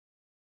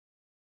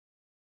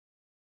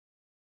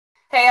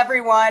Hey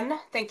everyone,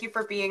 thank you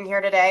for being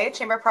here today.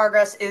 Chamber of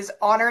Progress is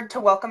honored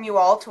to welcome you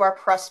all to our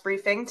press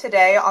briefing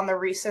today on the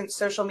recent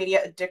social media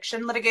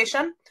addiction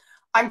litigation.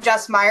 I'm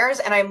Jess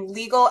Myers and I'm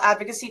Legal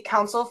Advocacy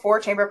Counsel for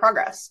Chamber of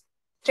Progress.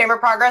 Chamber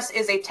of Progress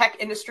is a tech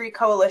industry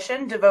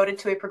coalition devoted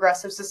to a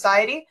progressive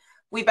society.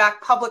 We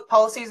back public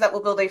policies that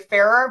will build a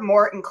fairer,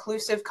 more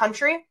inclusive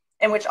country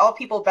in which all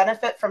people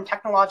benefit from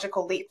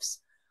technological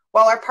leaps.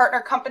 While our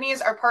partner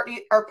companies are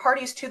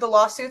parties to the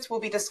lawsuits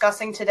we'll be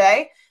discussing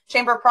today,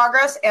 Chamber of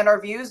Progress and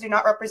our views do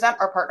not represent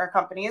our partner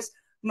companies,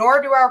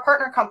 nor do our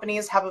partner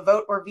companies have a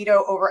vote or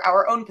veto over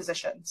our own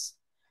positions.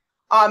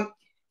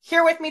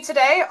 Here with me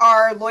today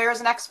are lawyers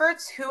and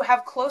experts who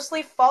have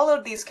closely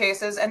followed these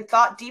cases and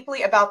thought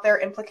deeply about their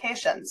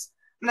implications.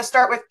 I'm going to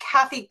start with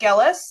Kathy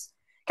Gellis.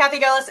 Kathy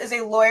Gellis is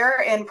a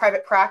lawyer in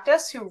private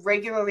practice who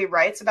regularly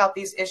writes about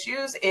these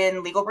issues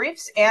in legal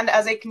briefs and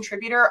as a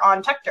contributor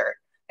on TechDirt.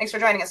 Thanks for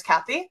joining us,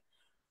 Kathy.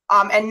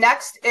 And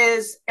next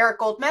is Eric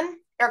Goldman.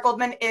 Eric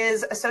Goldman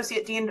is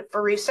Associate Dean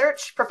for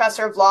Research,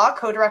 Professor of Law,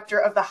 Co-Director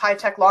of the High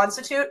Tech Law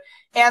Institute,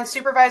 and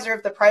Supervisor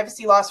of the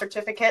Privacy Law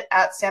Certificate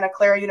at Santa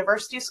Clara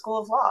University School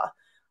of Law.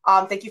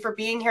 Thank you for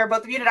being here,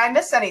 both of you. Did I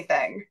miss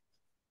anything?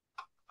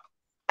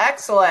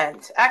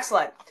 Excellent,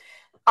 excellent.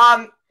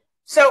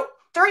 So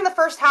during the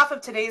first half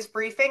of today's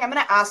briefing, I'm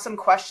going to ask some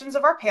questions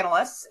of our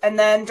panelists, and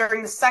then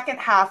during the second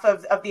half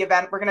of the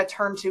event, we're going to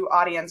turn to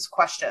audience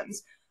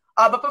questions.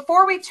 But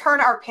before we turn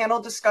our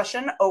panel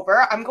discussion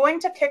over, I'm going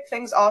to kick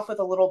things off with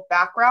a little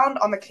background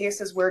on the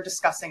cases we're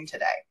discussing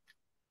today.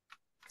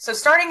 So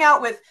starting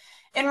out with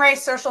In Re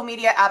social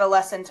media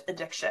adolescent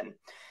addiction.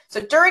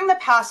 So during the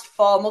past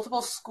fall,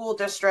 multiple school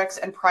districts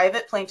and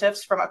private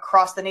plaintiffs from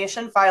across the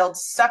nation filed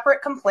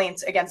separate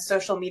complaints against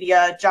social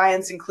media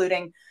giants,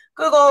 including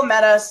Google,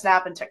 Meta,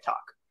 Snap, and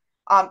TikTok.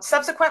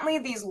 Subsequently,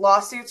 these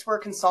lawsuits were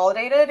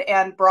consolidated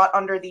and brought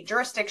under the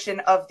jurisdiction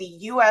of the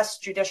U.S.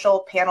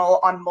 Judicial Panel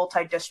on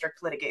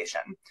Multi-District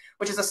Litigation,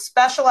 which is a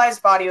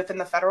specialized body within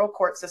the federal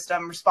court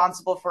system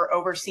responsible for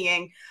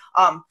overseeing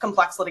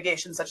complex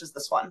litigation such as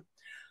this one.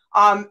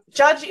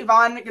 Judge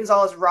Yvonne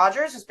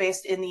Gonzalez-Rogers, who's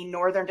based in the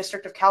Northern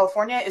District of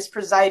California, is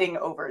presiding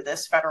over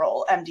this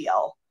federal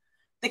MDL.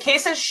 The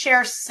cases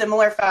share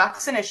similar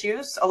facts and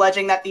issues,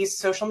 alleging that these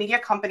social media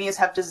companies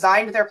have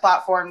designed their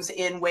platforms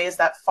in ways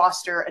that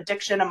foster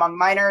addiction among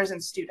minors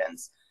and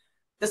students.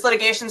 This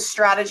litigation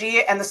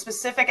strategy and the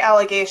specific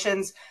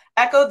allegations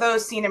echo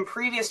those seen in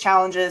previous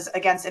challenges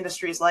against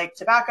industries like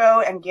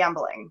tobacco and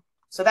gambling.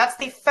 So that's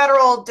the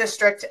federal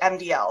district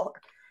MDL.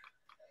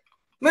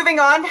 Moving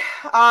on,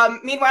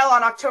 meanwhile,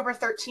 on October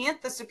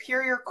 13th, the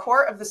Superior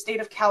Court of the State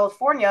of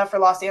California for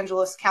Los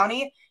Angeles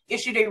County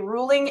issued a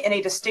ruling in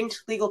a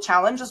distinct legal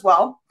challenge as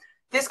well.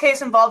 This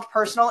case involved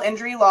personal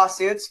injury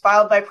lawsuits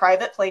filed by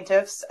private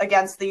plaintiffs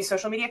against the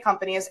social media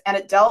companies, and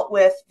it dealt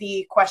with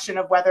the question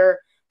of whether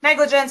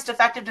negligence,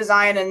 defective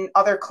design, and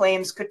other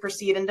claims could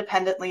proceed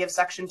independently of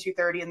Section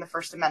 230 in the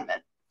First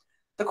Amendment.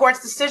 The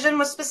court's decision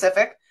was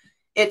specific.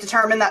 It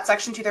determined that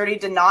Section 230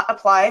 did not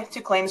apply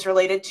to claims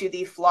related to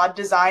the flawed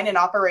design and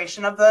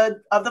operation of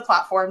the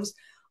platforms,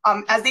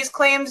 as these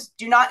claims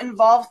do not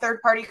involve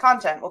third-party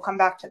content. We'll come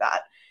back to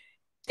that.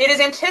 It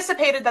is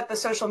anticipated that the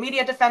social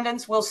media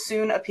defendants will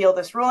soon appeal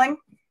this ruling.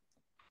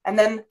 And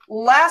then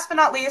last but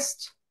not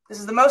least, this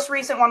is the most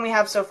recent one we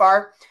have so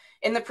far.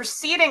 In the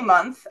preceding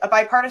month, a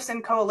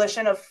bipartisan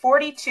coalition of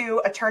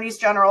 42 attorneys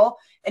general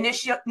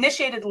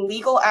initiated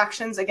legal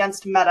actions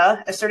against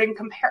Meta, asserting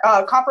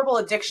comparable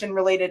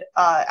addiction-related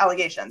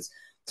allegations.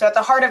 So at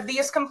the heart of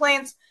these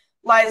complaints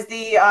lies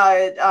the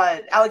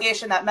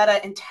allegation that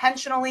Meta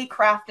intentionally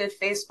crafted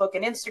Facebook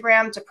and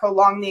Instagram to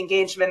prolong the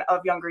engagement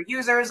of younger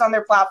users on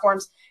their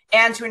platforms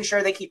and to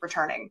ensure they keep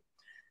returning.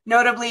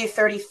 Notably,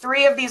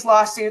 33 of these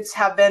lawsuits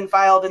have been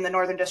filed in the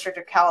Northern District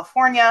of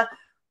California,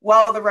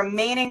 while the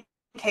remaining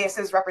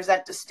cases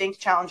represent distinct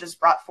challenges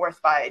brought forth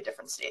by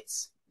different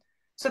states.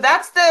 So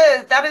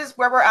that is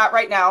where we're at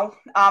right now.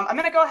 I'm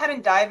going to go ahead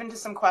and dive into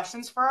some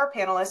questions for our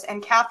panelists.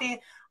 And Kathy,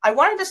 I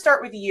wanted to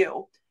start with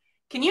you.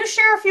 Can you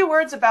share a few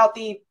words about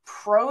the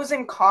pros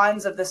and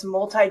cons of this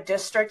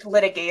multi-district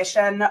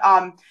litigation?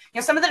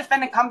 Some of the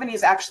defendant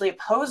companies actually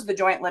opposed the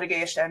joint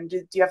litigation.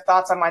 Do you have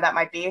thoughts on why that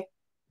might be?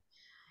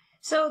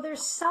 So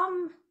there's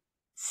some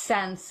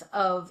sense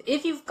of,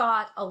 if you've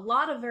got a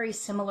lot of very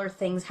similar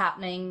things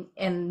happening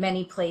in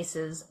many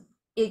places,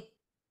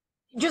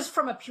 just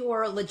from a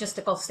pure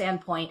logistical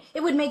standpoint,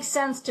 it would make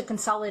sense to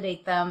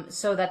consolidate them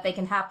so that they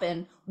can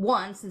happen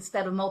once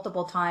instead of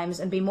multiple times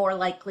and be more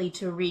likely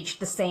to reach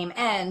the same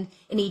end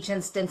in each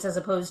instance as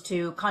opposed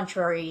to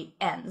contrary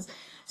ends.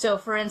 So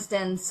for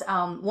instance,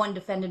 one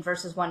defendant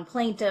versus one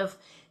plaintiff,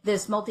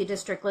 this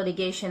multi-district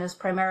litigation is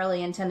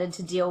primarily intended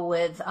to deal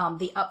with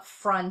the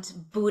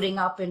upfront booting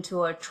up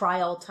into a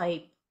trial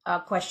type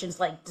questions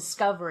like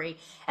discovery.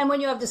 And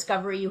when you have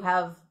discovery, you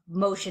have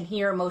motion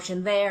here,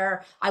 motion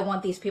there. I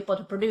want these people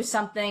to produce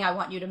something. I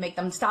want you to make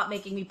them stop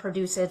making me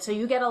produce it. So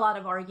you get a lot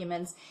of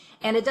arguments,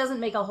 and it doesn't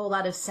make a whole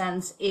lot of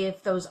sense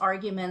if those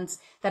arguments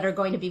that are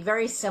going to be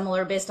very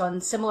similar based on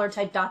similar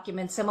type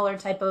documents, similar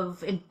type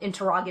of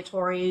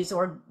interrogatories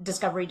or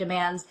discovery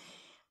demands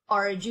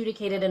are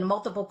adjudicated in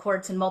multiple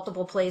courts in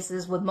multiple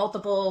places with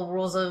multiple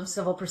rules of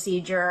civil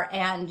procedure,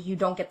 and you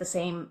don't get the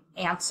same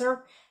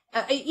answer.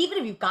 Even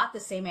if you've got the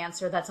same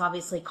answer, that's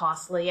obviously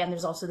costly, and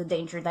there's also the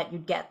danger that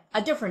you'd get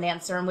a different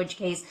answer, in which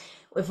case,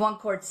 if one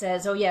court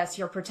says, oh yes,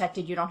 you're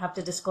protected, you don't have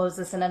to disclose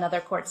this, and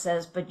another court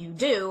says, but you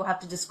do have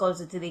to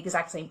disclose it to the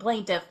exact same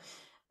plaintiff,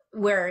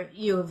 where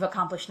you have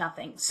accomplished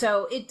nothing.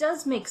 So it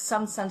does make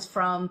some sense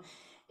from,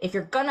 if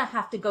you're gonna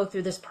have to go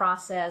through this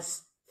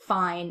process,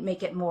 fine,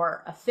 make it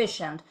more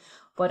efficient.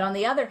 But on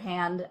the other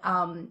hand,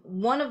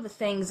 one of the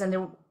things, and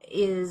there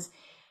is,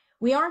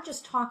 we aren't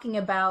just talking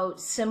about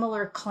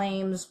similar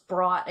claims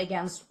brought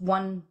against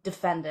one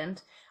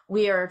defendant.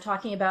 We are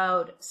talking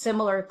about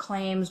similar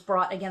claims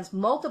brought against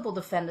multiple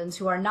defendants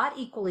who are not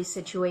equally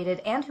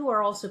situated and who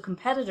are also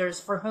competitors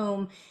for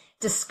whom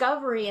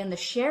discovery and the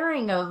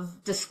sharing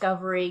of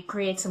discovery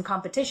creates some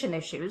competition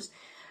issues.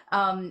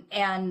 Some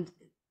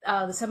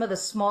of the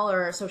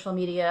smaller social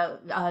media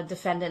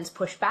defendants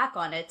push back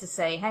on it to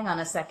say, hang on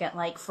a second,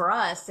 like for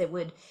us, it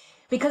would,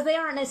 because they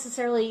aren't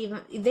necessarily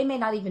even, they may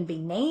not even be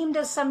named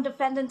as some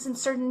defendants in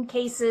certain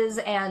cases,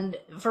 and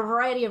for a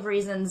variety of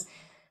reasons,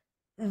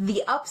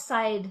 the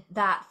upside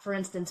that, for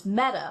instance,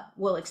 Meta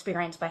will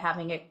experience by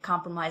having it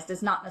compromised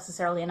is not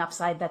necessarily an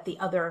upside that the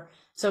other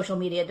social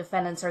media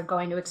defendants are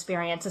going to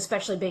experience,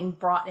 especially being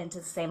brought into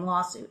the same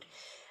lawsuit.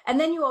 And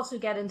then you also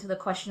get into the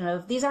question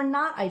of, these are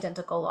not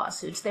identical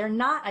lawsuits. They're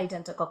not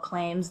identical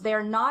claims.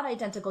 They're not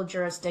identical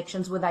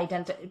jurisdictions with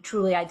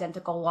truly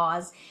identical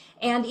laws.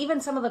 And even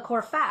some of the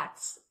core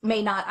facts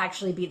may not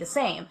actually be the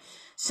same.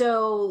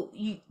 So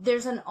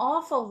there's an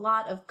awful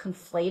lot of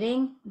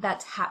conflating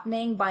that's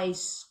happening by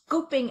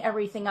scooping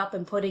everything up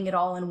and putting it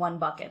all in one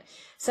bucket.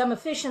 Some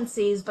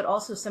efficiencies, but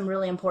also some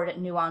really important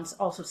nuance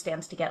also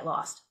stands to get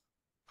lost.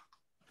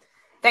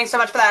 Thanks so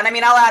much for that. And I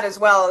mean, I'll add as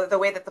well, the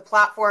way that the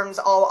platforms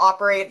all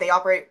operate, they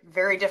operate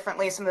very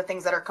differently. Some of the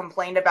things that are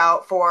complained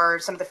about for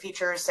some of the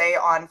features, say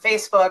on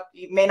Facebook,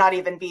 may not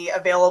even be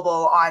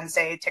available on,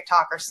 say,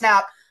 TikTok or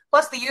Snap.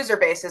 Plus, the user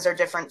bases are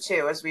different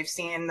too, as we've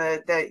seen.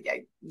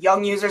 The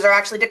young users are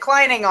actually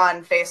declining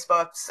on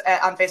Facebook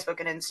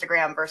and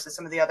Instagram versus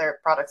some of the other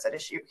products at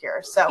issue here.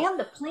 So, and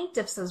the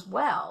plaintiffs as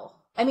well.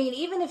 I mean,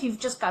 even if you've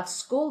just got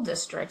school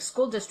districts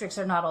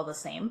are not all the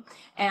same.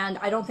 And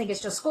I don't think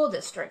it's just school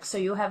districts. So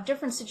you have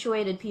different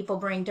situated people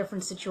bring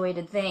different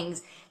situated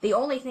things. The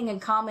only thing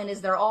in common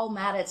is they're all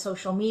mad at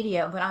social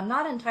media, but I'm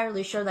not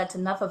entirely sure that's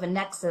enough of a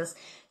nexus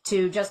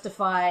to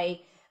justify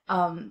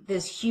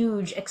this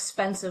huge,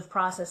 expensive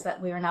process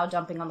that we are now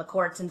dumping on the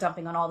courts and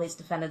dumping on all these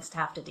defendants to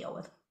have to deal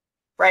with.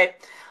 Right.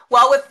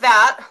 Well, with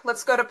that,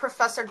 let's go to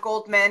Professor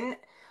Goldman.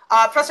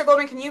 Professor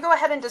Goldman, can you go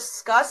ahead and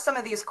discuss some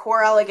of these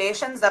core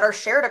allegations that are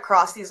shared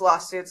across these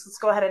lawsuits? Let's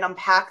go ahead and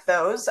unpack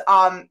those.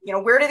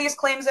 Where do these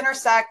claims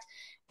intersect?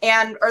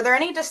 And are there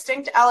any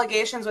distinct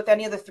allegations with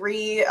any of the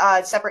three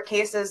separate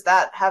cases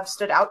that have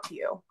stood out to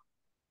you?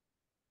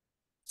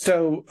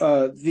 So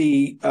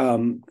the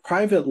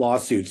private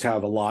lawsuits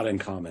have a lot in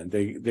common.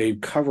 They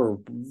cover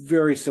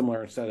very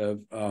similar set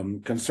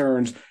of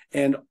concerns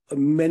and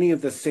many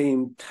of the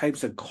same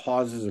types of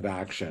causes of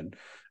action.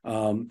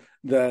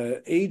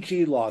 The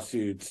AG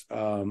lawsuits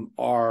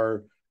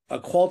are a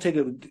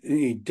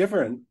qualitatively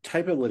different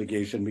type of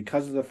litigation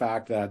because of the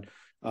fact that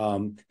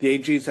the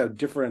AGs have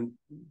different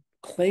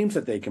claims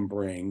that they can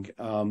bring,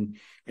 and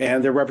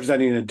they're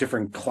representing a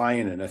different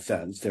client in a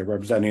sense. They're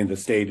representing the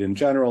state in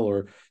general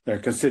or their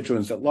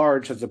constituents at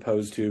large, as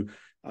opposed to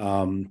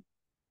a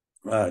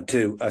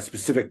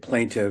specific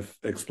plaintiff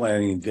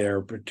explaining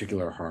their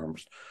particular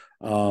harms.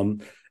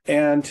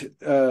 And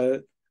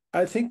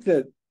I think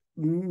that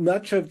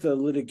much of the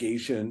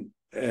litigation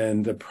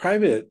in the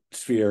private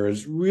sphere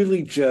is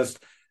really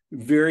just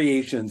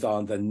variations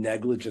on the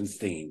negligence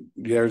theme.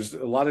 There's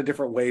a lot of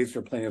different ways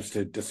for plaintiffs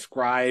to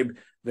describe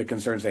the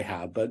concerns they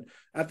have, but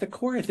at the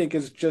core, I think,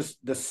 is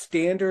just the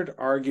standard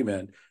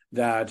argument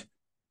that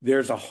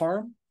there's a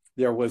harm,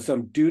 there was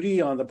some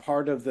duty on the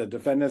part of the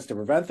defendants to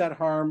prevent that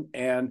harm,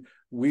 and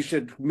we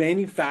should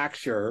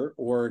manufacture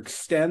or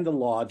extend the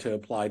law to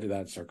apply to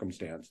that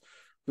circumstance.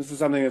 This is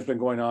something that's been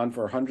going on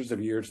for hundreds of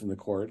years in the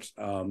courts.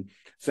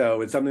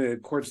 So it's something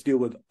that courts deal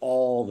with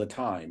all the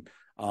time.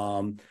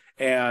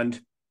 And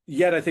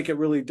yet I think it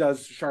really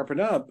does sharpen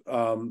up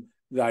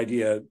the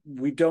idea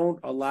we don't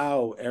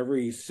allow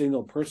every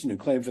single person who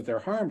claims that they're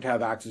harmed to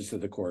have access to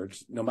the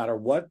courts, no matter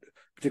what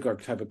particular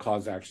type of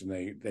cause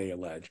action they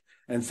allege.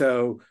 And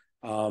so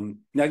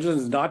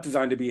negligence is not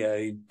designed to be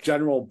a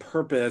general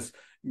purpose,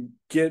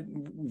 get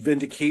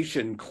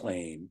vindication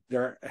claim.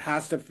 There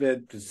has to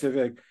fit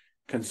specific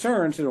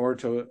concerns in order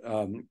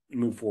to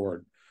move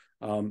forward.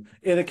 In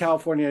the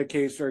California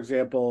case, for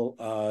example,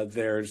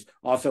 there's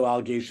also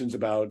allegations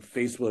about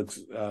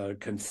Facebook's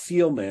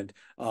concealment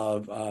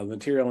of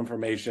material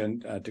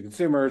information to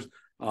consumers,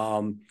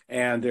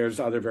 and there's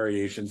other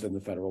variations in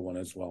the federal one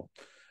as well.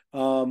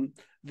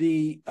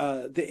 The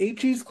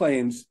AG's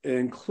claims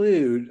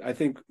include, I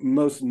think,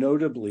 most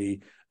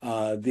notably,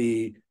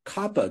 the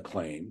COPPA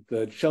claim,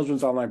 the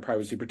Children's Online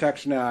Privacy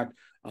Protection Act,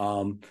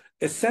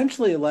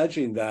 essentially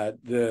alleging that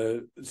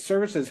the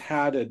services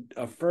had an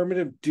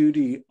affirmative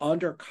duty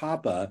under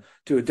COPPA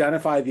to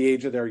identify the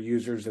age of their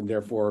users and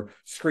therefore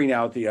screen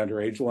out the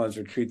underage ones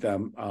or treat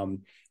them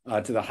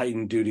to the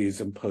heightened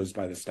duties imposed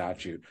by the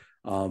statute,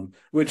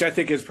 which I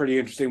think is pretty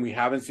interesting. We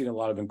haven't seen a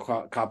lot of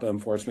COPPA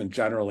enforcement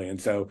generally. And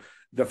so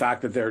the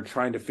fact that they're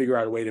trying to figure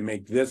out a way to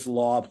make this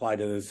law apply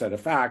to this set of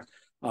facts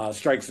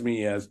strikes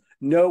me as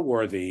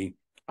noteworthy.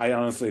 I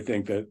honestly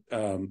think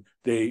that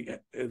they,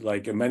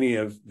 like in many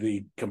of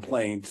the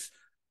complaints,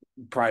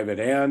 private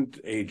and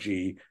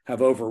AG,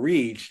 have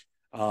overreached.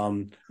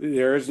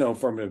 There is no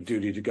affirmative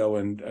duty to go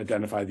and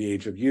identify the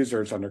age of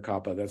users under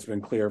COPPA. That's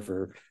been clear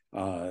for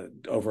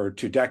over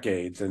 2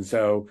 decades. And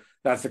so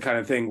that's the kind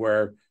of thing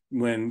where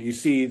when you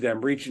see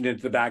them reaching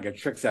into the bag of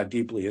tricks that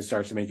deeply, it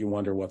starts to make you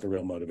wonder what the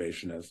real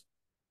motivation is.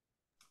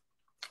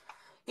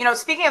 You know,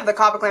 speaking of the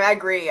COPPA claim, I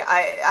agree.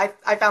 I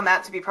found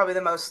that to be probably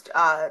the most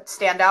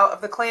standout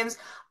of the claims.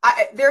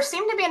 There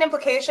seemed to be an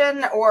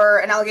implication or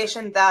an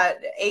allegation that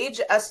age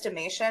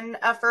estimation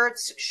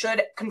efforts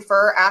should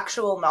confer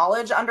actual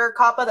knowledge under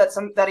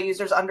COPPA that a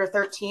user's under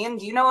 13.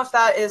 Do you know if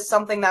that is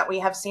something that we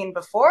have seen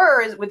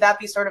before, or would that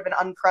be sort of an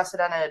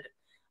unprecedented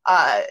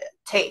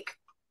take?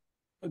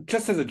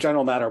 Just as a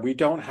general matter, we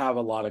don't have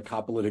a lot of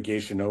COPPA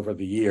litigation over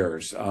the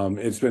years.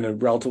 It's been a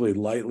relatively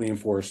lightly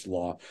enforced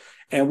law.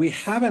 And we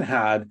haven't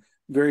had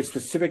very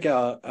specific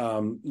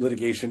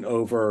litigation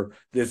over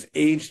this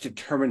age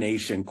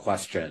determination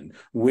question.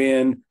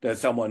 When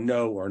does someone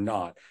know or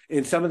not?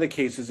 In some of the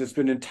cases, it's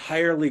been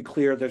entirely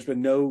clear. There's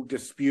been no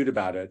dispute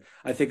about it.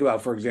 I think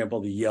about, for example,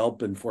 the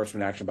Yelp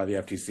enforcement action by the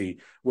FTC,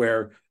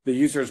 where the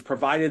users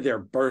provided their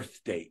birth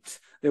dates.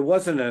 There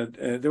wasn't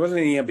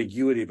any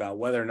ambiguity about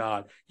whether or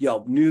not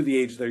Yelp knew the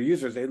age of their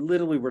users. They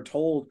literally were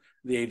told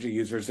the age of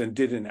users and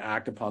didn't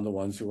act upon the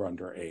ones who were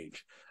underage.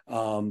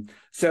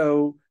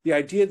 So the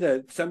idea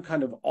that some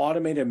kind of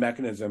automated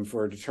mechanism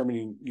for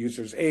determining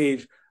users'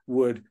 age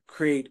would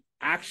create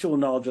actual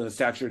knowledge of the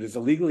statute is a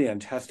legally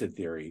untested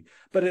theory,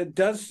 but it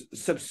does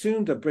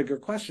subsume the bigger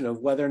question of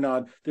whether or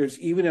not there's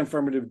even an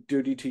affirmative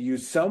duty to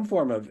use some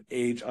form of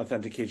age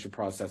authentication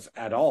process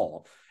at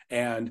all.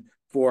 And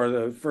for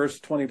the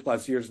first 20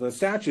 plus years of the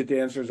statute, the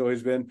answer has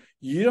always been,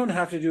 you don't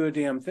have to do a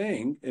damn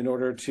thing in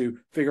order to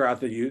figure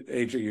out the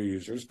age of your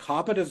users.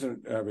 COPPA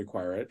doesn't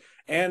require it.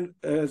 And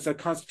as a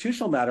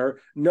constitutional matter,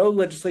 no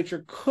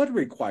legislature could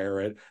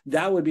require it.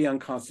 That would be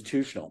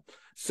unconstitutional.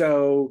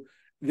 So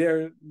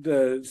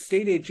the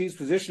state AG's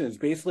position is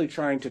basically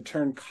trying to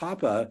turn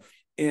COPPA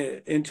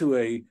into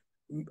a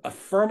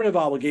affirmative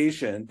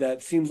obligation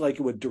that seems like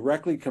it would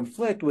directly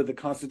conflict with the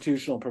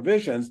constitutional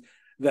provisions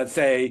that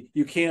say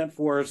you can't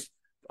force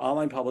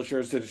online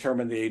publishers to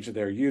determine the age of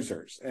their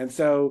users. And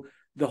so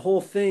the whole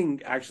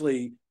thing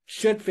actually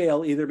should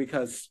fail either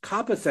because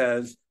COPPA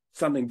says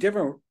something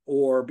different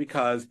or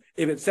because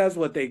if it says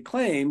what they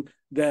claim,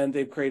 then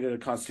they've created a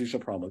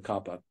constitutional problem with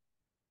COPPA.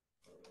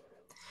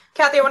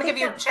 Kathy, I want to give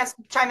you a chance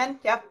to chime in.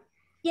 Yeah.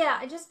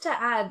 Yeah, just to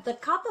add, the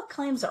COPPA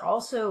claims are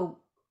also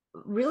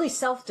really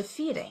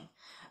self-defeating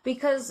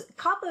because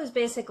COPPA is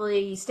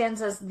basically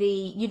stands as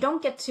you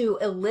don't get to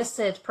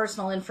elicit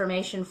personal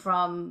information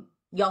from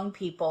young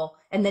people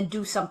and then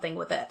do something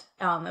with it.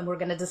 And we're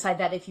going to decide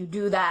that if you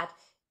do that,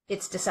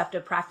 it's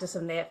deceptive practice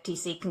and the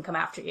FTC can come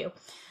after you.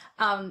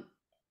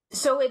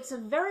 So it's a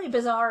very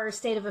bizarre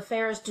state of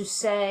affairs to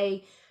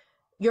say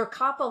your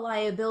COPPA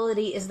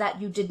liability is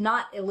that you did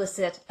not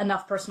elicit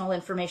enough personal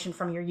information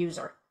from your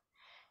user.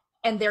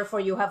 And therefore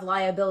you have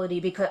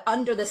liability because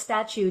under the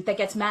statute that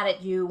gets mad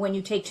at you when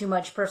you take too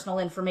much personal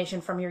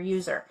information from your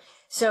user.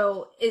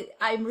 So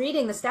I'm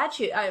reading the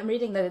statute, I'm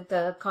reading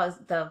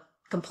the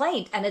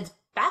complaint, and it's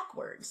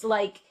backwards.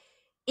 Like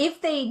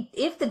if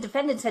the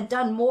defendants had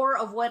done more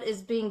of what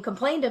is being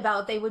complained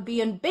about, they would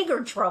be in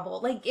bigger trouble.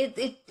 Like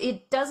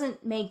it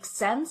doesn't make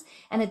sense.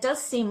 And it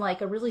does seem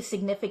like a really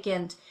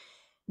significant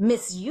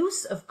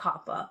misuse of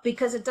COPPA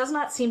because it does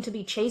not seem to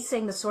be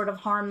chasing the sort of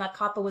harm that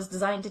COPPA was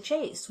designed to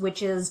chase,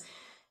 which is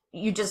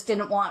you just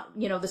didn't want,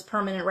 this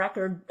permanent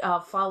record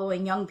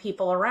following young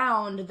people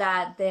around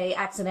that they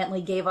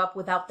accidentally gave up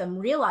without them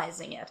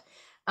realizing it.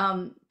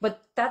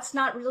 But that's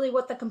not really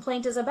what the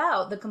complaint is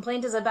about. The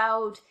complaint is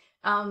about,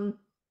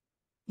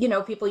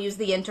 people use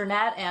the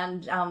internet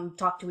and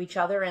talk to each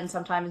other, and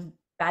sometimes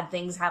bad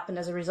things happen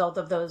as a result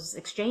of those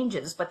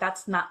exchanges. But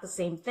that's not the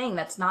same thing.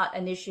 That's not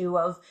an issue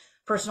of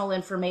personal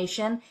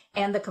information.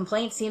 And the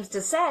complaint seems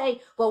to say,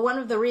 well, one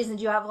of the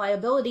reasons you have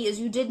liability is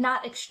you did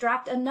not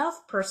extract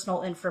enough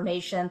personal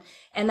information.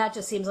 And that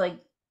just seems like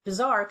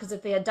bizarre, because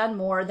if they had done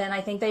more, then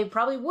I think they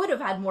probably would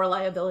have had more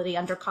liability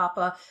under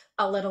COPPA,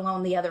 let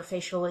alone the other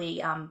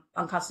facially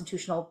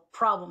unconstitutional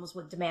problems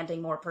with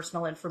demanding more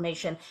personal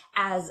information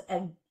as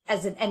an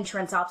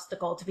entrance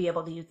obstacle to be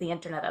able to use the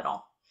internet at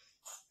all.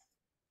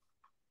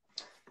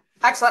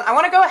 Excellent. I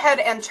want to go ahead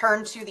and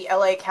turn to the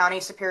LA County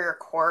Superior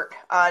Court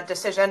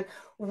decision.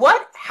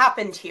 What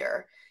happened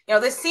here? You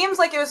know, this seems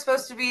like it was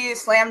supposed to be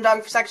slam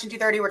dunk for Section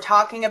 230. We're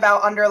talking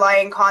about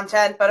underlying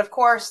content, but of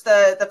course,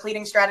 the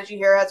pleading strategy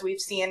here, as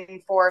we've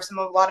seen for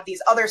a lot of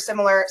these other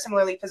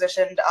similarly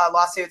positioned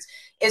lawsuits,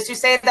 is to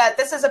say that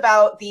this is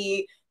about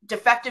the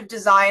defective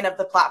design of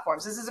the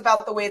platforms. This is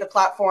about the way the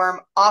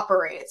platform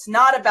operates,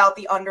 not about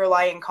the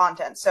underlying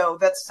content. So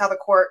that's how the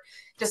court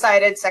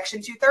decided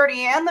Section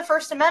 230 and the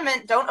First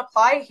Amendment don't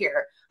apply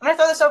here. I'm going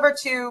to throw this over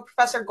to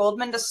Professor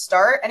Goldman to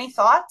start. Any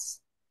thoughts?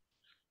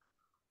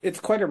 It's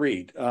quite a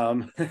read.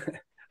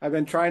 I've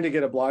been trying to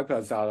get a blog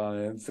post out on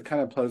it. It's the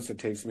kind of post that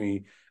takes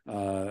me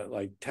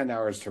like 10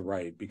 hours to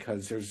write,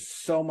 because there's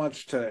so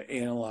much to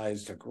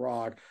analyze, to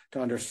grok,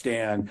 to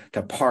understand,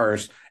 to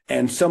parse,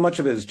 and so much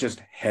of it is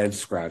just head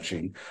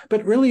scratching.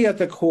 But really at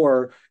the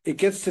core, it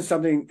gets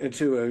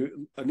to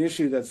an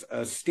issue that's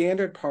a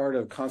standard part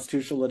of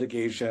constitutional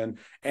litigation,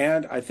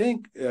 and I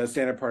think a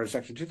standard part of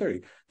Section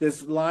 230,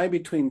 this line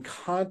between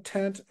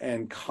content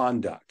and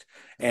conduct.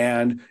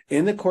 And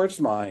in the court's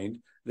mind,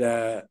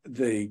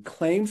 the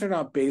claims are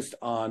not based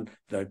on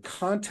the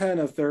content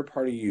of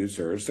third-party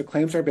users. The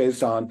claims are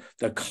based on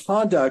the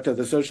conduct of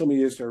the social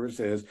media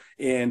services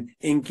in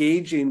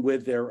engaging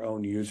with their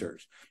own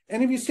users.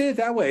 And if you say it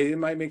that way, it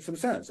might make some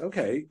sense.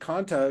 Okay,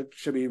 content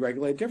should be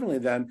regulated differently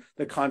than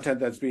the content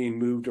that's being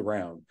moved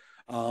around.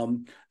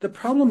 The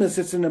problem is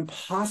it's an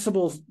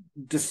impossible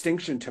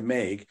distinction to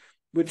make,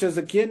 which is,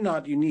 again,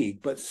 not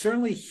unique, but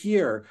certainly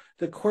here,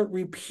 the court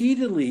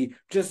repeatedly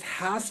just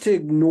has to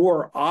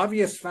ignore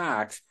obvious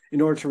facts in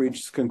order to reach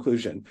its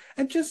conclusion.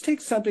 And just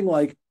take something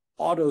like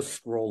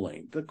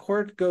auto-scrolling. The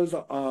court goes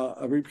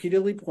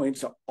repeatedly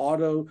points to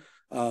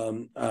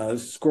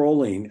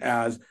auto-scrolling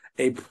as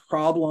a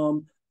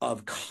problem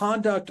of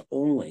conduct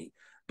only.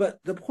 But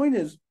the point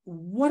is,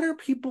 what are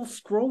people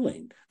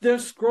scrolling? They're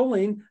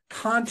scrolling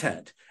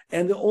content.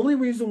 And the only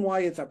reason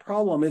why it's a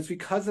problem is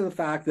because of the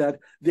fact that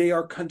they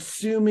are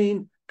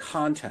consuming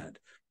content.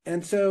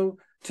 And so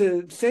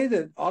to say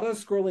that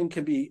auto-scrolling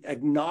can be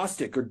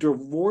agnostic or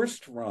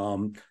divorced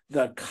from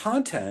the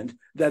content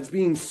that's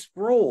being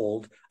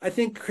scrolled, I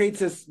think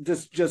creates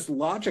this just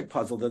logic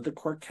puzzle that the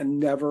court can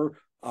never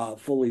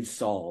fully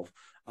solve.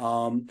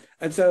 And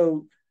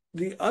so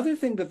the other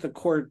thing that the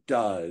court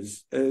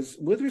does is,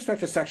 with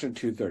respect to Section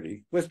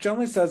 230, which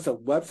generally says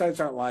that websites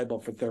aren't liable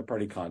for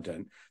third-party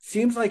content,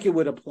 seems like it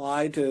would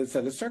apply to a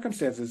set of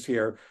circumstances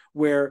here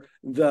where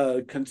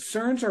the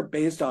concerns are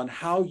based on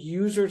how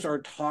users are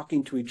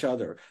talking to each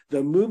other,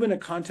 the movement of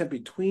content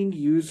between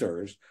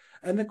users.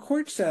 And the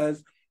court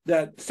says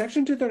that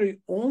Section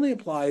 230 only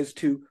applies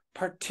to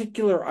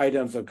particular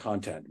items of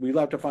content. We'll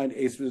have to find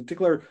a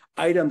particular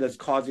item that's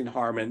causing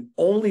harm, and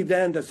only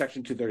then does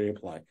Section 230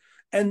 apply.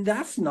 And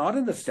that's not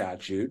in the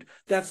statute.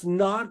 That's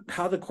not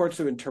how the courts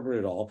have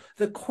interpreted it all.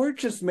 The court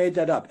just made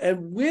that up.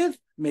 And with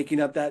making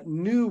up that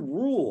new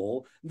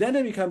rule, then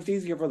it becomes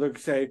easier for them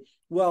to say,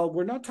 well,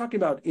 we're not talking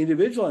about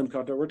individual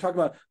content. We're talking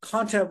about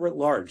content writ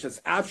large,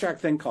 this abstract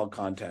thing called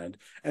content.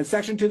 And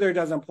Section 230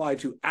 doesn't apply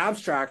to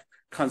abstract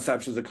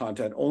conceptions of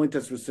content, only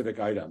to specific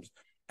items.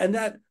 And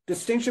that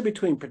distinction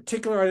between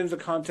particular items of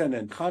content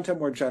and content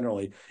more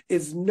generally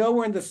is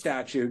nowhere in the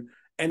statute.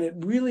 And it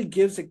really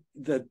gives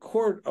the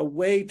court a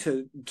way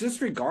to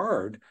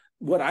disregard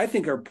what I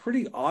think are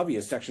pretty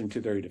obvious Section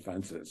 230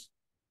 defenses.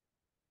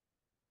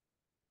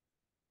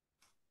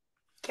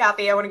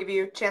 Kathy, I want to give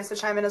you a chance to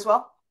chime in as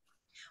well.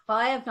 Well,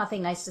 I have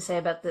nothing nice to say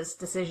about this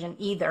decision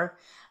either.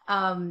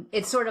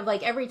 It's sort of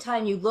like every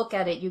time you look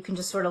at it, you can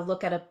just sort of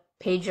look at a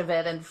page of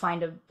it and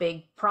find a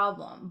big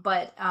problem.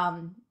 But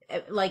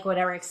like what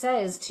Eric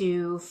says,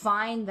 to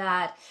find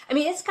that, I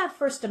mean, it's got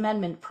First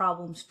Amendment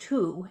problems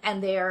too,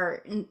 and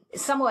they're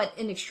somewhat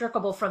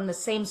inextricable from the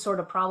same sort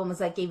of problems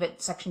that gave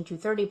it Section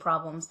 230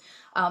 problems,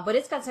 but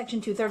it's got Section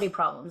 230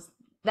 problems.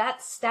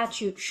 That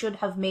statute should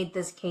have made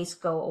this case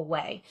go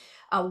away.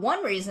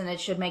 One reason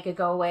it should make it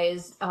go away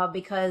is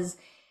because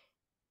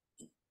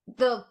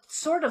the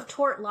sort of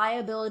tort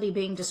liability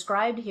being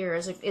described here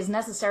is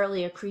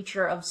necessarily a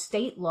creature of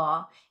state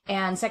law,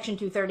 and Section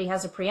 230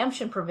 has a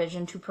preemption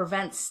provision to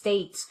prevent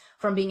states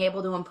from being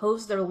able to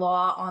impose their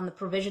law on the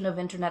provision of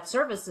internet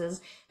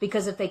services,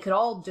 because if they could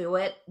all do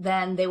it,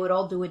 then they would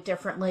all do it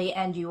differently,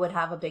 and you would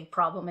have a big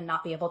problem and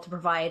not be able to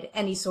provide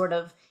any sort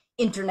of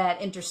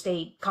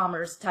interstate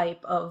commerce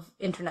type of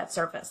internet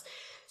service.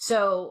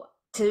 So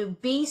to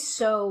be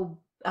so...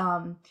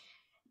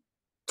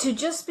 to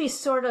just be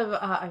sort of,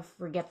 I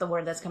forget the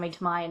word that's coming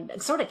to mind,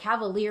 sort of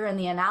cavalier in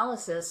the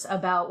analysis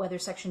about whether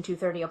Section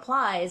 230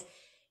 applies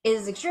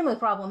is extremely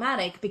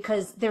problematic,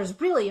 because there's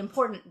really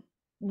important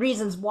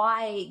reasons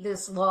why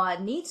this law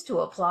needs to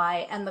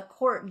apply, and the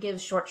court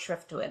gives short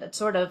shrift to it. It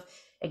sort of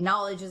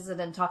acknowledges it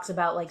and talks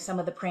about like some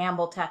of the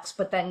preamble text,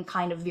 but then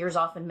kind of veers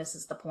off and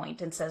misses the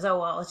point and says, oh,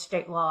 well, a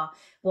state law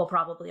will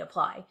probably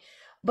apply.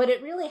 But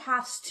it really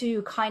has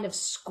to kind of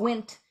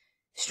squint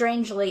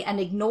strangely and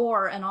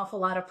ignore an awful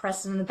lot of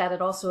precedent that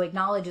it also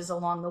acknowledges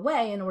along the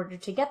way in order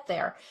to get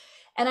there.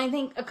 And I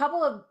think a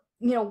couple of,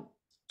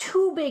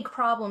 two big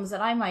problems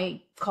that I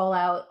might call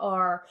out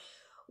are,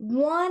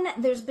 one,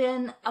 there's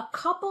been a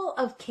couple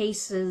of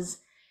cases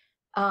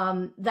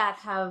that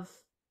have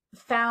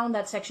found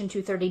that Section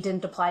 230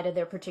 didn't apply to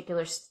their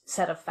particular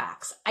set of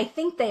facts. I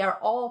think they are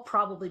all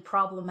probably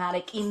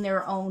problematic in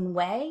their own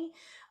way,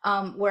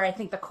 where I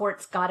think the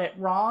courts got it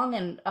wrong.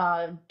 And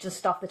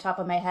just off the top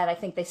of my head, I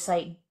think they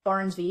cite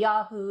Barnes v.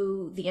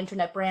 Yahoo, the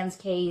Internet Brands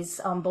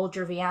case,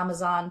 Bolger v.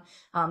 Amazon.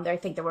 I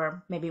think there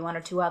were maybe one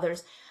or two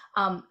others.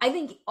 I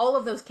think all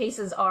of those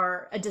cases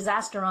are a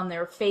disaster on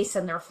their face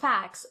and their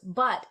facts,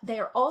 but they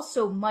are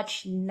also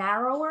much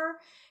narrower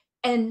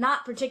and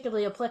not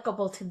particularly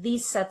applicable to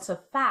these sets of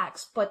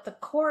facts. But the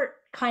court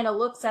kind of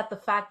looks at the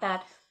fact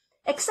that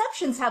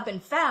exceptions have been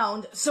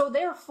found, so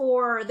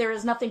therefore there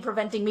is nothing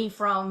preventing me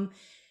from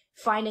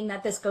finding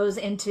that this goes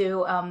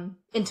into an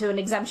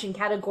exemption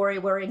category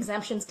where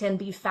exemptions can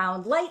be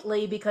found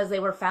lightly because they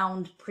were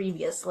found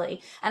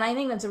previously. And I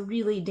think that's a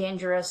really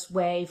dangerous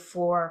way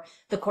for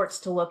the courts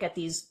to look at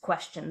these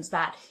questions,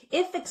 that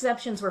if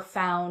exceptions were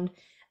found,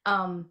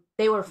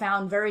 they were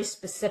found very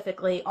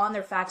specifically on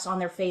their facts, on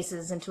their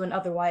faces, into an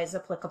otherwise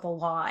applicable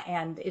law.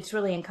 And it's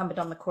really incumbent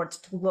on the courts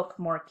to look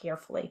more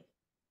carefully.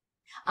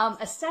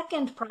 A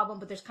second problem,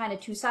 but there's kind of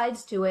two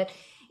sides to it,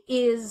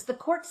 is the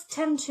courts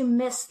tend to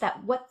miss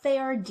that what they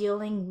are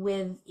dealing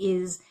with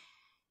is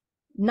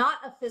not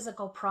a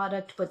physical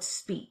product, but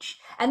speech.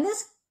 And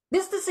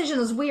this decision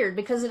is weird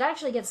because it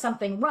actually gets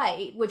something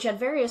right, which at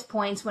various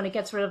points, when it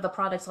gets rid of the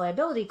product's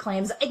liability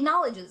claims,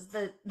 acknowledges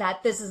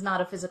that this is not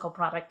a physical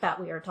product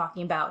that we are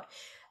talking about,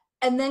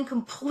 and then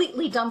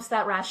completely dumps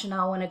that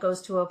rationale when it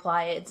goes to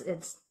apply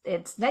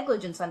its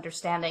negligence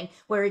understanding,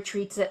 where it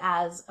treats it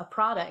as a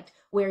product,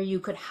 where you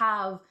could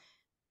have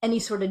any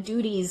sort of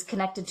duties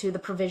connected to the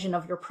provision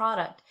of your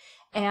product.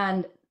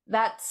 And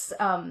that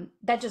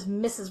just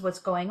misses what's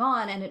going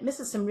on, and it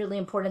misses some really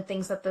important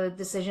things that the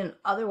decision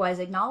otherwise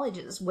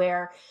acknowledges,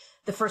 where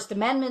the First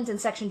Amendment and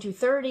Section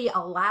 230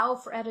 allow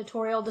for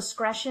editorial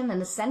discretion,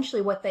 and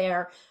essentially what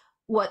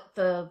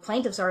the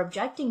plaintiffs are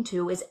objecting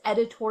to is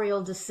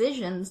editorial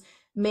decisions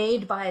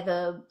made by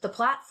the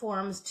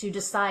platforms to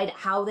decide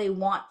how they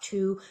want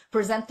to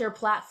present their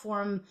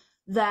platform,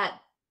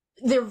 that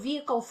their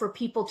vehicle for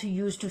people to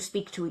use to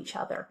speak to each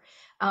other.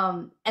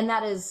 And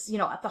that is,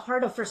 at the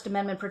heart of First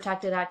Amendment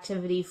protected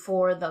activity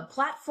for the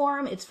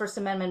platform. It's First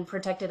Amendment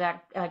protected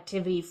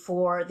activity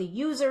for the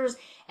users.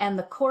 And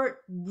the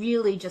court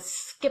really just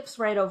skips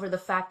right over the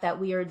fact that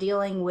we are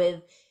dealing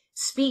with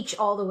speech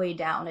all the way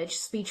down. It's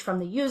speech from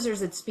the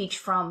users, it's speech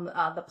from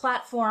the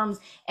platforms,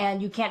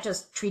 and you can't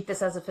just treat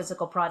this as a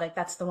physical product.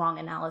 That's the wrong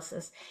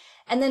analysis.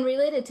 And then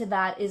related to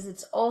that is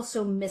it's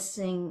also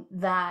missing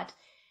that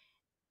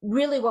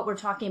really what we're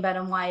talking about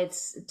and why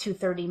it's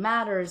 230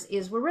 matters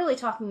is we're really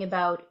talking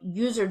about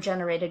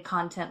user-generated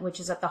content, which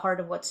is at the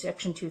heart of what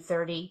Section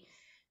 230,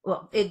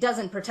 well, it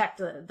doesn't protect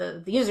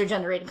the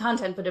user-generated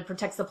content, but it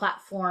protects the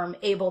platform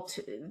able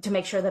to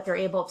make sure that they're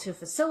able to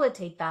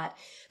facilitate that.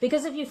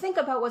 Because if you think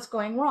about what's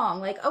going wrong,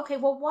 like, okay,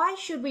 well, why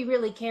should we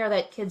really care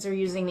that kids are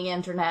using the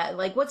internet?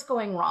 Like, what's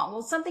going wrong?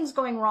 Well, something's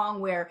going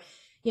wrong where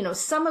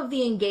some of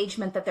the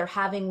engagement that they're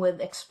having with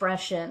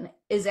expression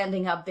is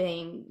ending up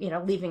being,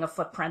 leaving a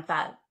footprint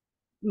that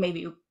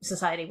maybe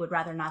society would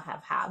rather not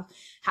have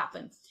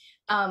happen.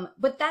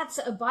 But that's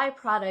a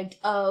byproduct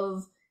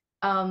of,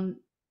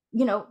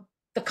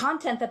 the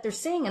content that they're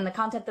seeing, and the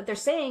content that they're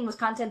saying was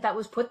content that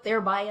was put there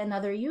by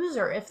another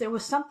user. If there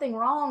was something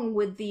wrong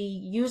with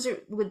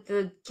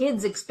the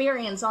kid's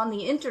experience on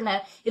the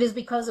internet, it is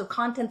because of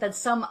content that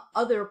some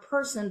other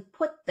person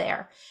put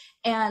there.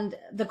 And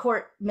the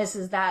court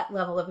misses that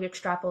level of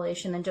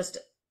extrapolation and just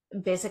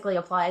basically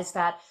applies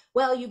that,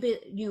 well,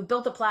 you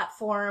built a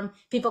platform,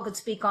 people could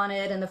speak on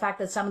it, and the fact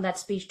that some of that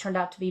speech turned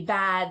out to be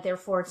bad,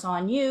 therefore it's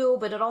on you.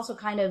 But it also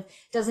kind of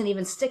doesn't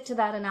even stick to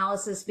that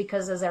analysis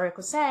because, as Eric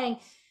was saying,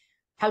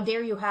 how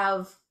dare you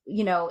have,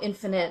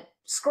 infinite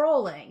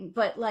scrolling?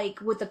 But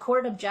would the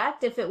court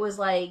object if it was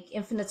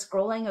infinite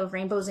scrolling of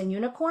rainbows and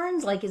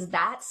unicorns? Is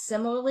that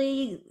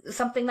similarly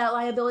something that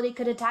liability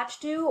could attach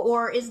to?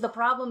 Or is the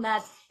problem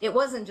that it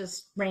wasn't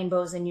just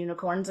rainbows and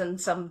unicorns and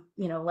some,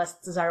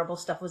 less desirable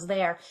stuff was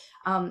there?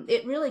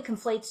 It really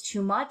conflates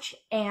too much.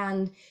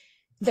 And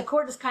the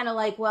court is kind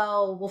of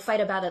well, we'll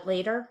fight about it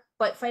later.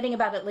 But fighting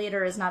about it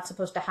later is not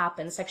supposed to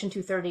happen. Section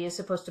 230 is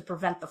supposed to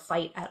prevent the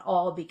fight at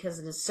all because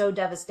it is so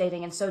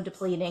devastating and so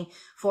depleting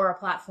for a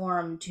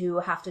platform to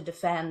have to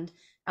defend,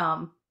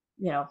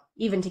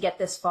 even to get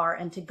this far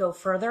and to go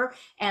further.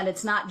 And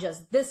it's not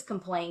just this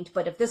complaint,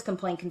 but if this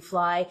complaint can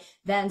fly,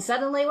 then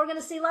suddenly we're going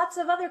to see lots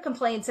of other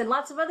complaints in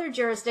lots of other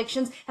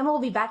jurisdictions, and we'll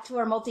be back to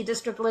our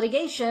multi-district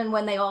litigation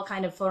when they all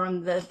kind of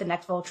form the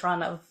next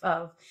Voltron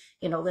of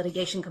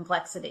litigation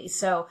complexity.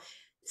 So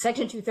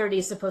Section 230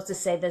 is supposed to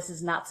say this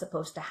is not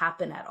supposed to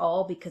happen at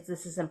all, because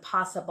this is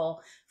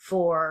impossible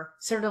for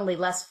certainly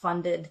less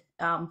funded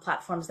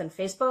platforms than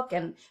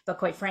Facebook. But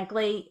quite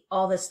frankly,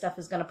 all this stuff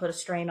is going to put a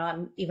strain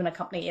on even a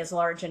company as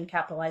large and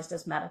capitalized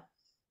as Meta.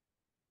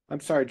 I'm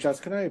sorry, Jess,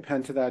 can I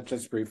append to that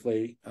just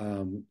briefly?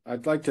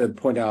 I'd like to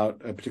point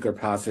out a particular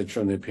passage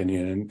from the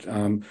opinion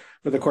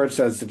where the court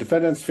says the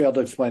defendants failed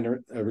to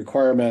explain a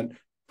requirement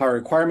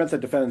that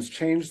defendants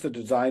change the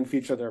design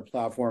feature of their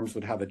platforms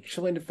would have a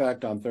chilling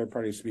effect on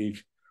third-party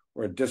speech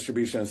or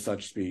distribution of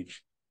such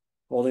speech.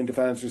 Holding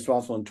defendants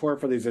responsible in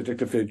tort for these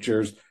addictive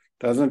features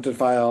doesn't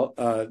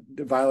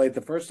violate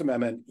the First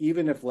Amendment,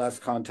 even if less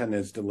content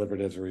is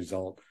delivered as a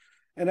result.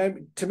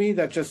 And to me,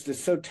 that just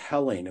is so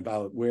telling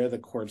about where the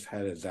court's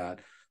head is at,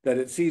 that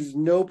it sees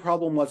no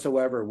problem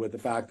whatsoever with the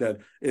fact that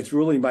its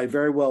ruling might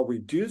very well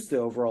reduce the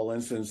overall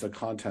incidence of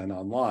content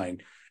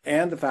online,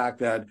 and the fact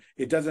that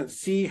it doesn't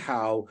see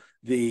how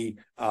the,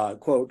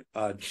 quote,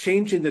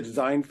 changing the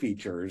design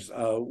features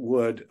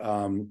would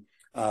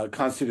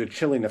constitute a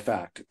chilling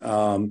effect.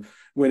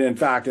 When in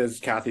fact, as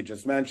Kathy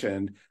just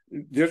mentioned,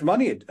 there's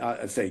money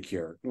at stake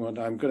here. When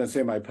I'm going to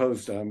say my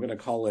post, I'm going to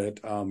call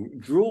it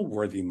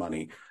drool-worthy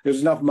money.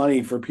 There's enough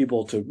money for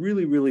people to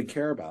really, really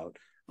care about.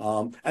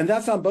 And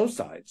that's on both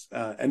sides.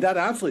 And that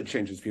absolutely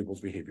changes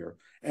people's behavior.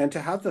 And to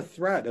have the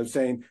threat of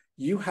saying,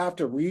 you have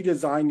to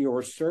redesign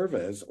your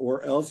service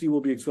or else you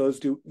will be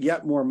exposed to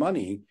yet more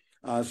money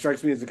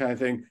strikes me as the kind of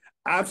thing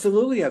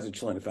absolutely has a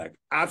chilling effect,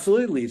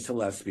 absolutely leads to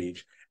less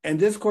speech. And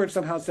this court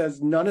somehow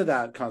says none of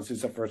that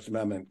constitutes a First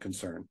Amendment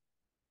concern.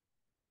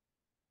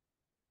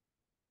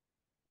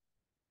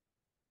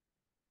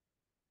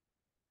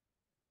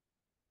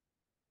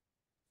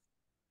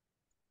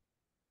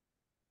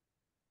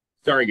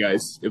 Sorry,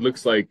 guys. It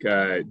looks like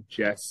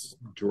Jess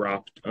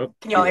dropped. Oh,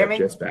 can you all hear me?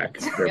 Jess back.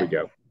 There we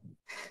go.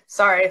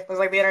 Sorry, it was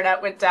like the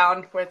internet went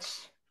down, which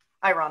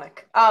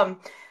ironic.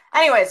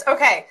 Anyways,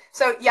 okay.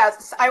 So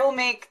yes, I will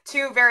make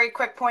two very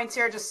quick points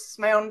here, just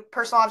my own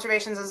personal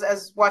observations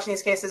as watching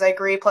these cases. I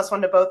agree,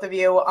 +1 to both of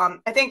you.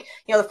 I think,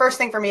 the first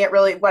thing for me,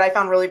 what I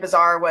found really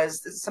bizarre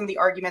was some of the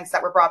arguments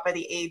that were brought by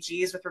the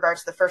AGs with regards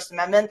to the First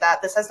Amendment, that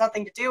this has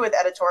nothing to do with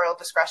editorial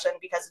discretion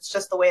because it's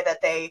just the way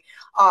that they,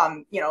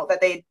 that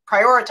they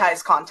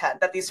prioritize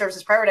content, that these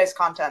services prioritize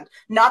content,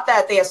 not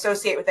that they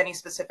associate with any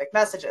specific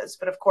messages.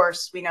 But of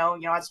course, we know,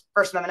 as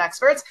First Amendment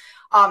experts,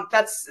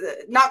 that's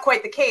not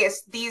quite the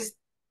case. These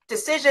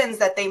decisions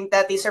that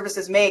these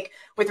services make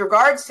with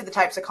regards to the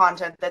types of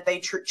content that they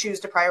choose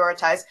to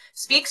prioritize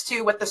speaks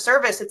to what the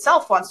service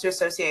itself wants to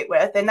associate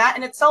with, and that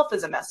in itself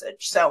is a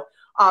message. So,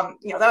 that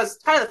was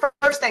kind of the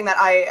first thing that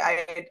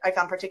I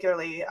found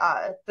particularly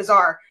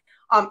bizarre.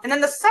 And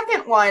then the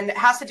second one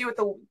has to do with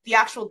the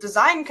actual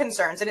design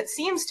concerns. And it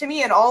seems to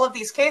me in all of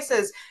these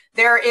cases,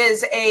 there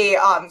is a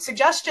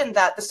suggestion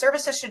that the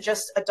services should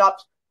just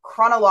adopt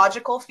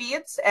chronological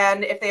feeds.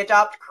 And if they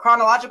adopt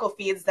chronological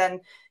feeds,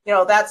 then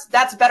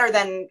that's better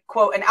than,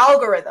 quote, an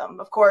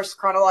algorithm. Of course,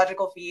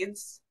 chronological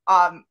feeds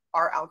are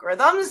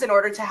algorithms in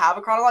order to have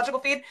a chronological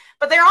feed,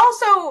 but they're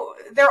also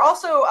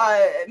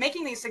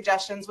making these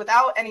suggestions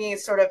without any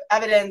sort of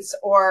evidence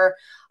or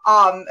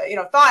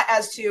thought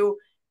as to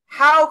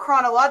how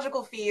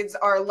chronological feeds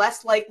are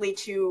less likely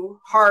to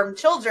harm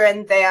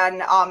children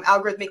than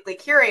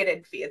algorithmically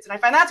curated feeds. And I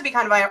find that to be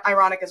kind of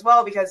ironic as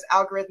well, because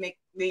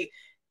algorithmically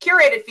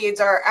curated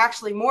feeds are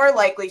actually more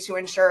likely to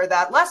ensure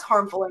that less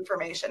harmful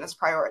information is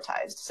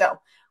prioritized. So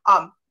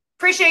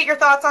appreciate your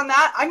thoughts on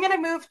that. I'm going to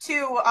move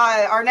to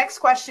our next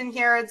question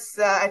here. It's,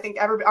 I think,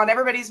 on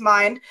everybody's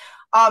mind.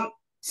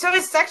 So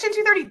is Section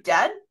 230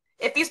 dead?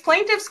 If these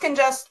plaintiffs can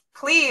just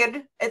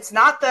plead, it's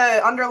not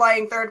the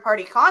underlying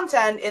third-party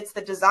content, it's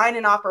the design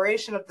and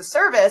operation of the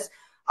service,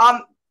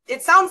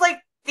 it sounds like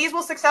these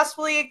will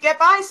successfully get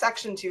by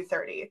Section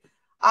 230.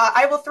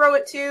 I will throw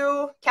it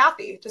to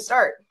Kathy to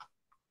start.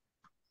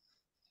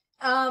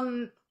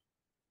 I'm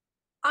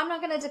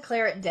not going to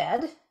declare it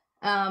dead,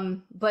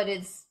 but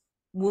it's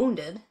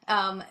wounded.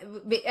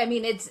 I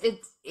mean,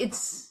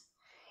 it's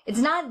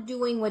not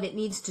doing what it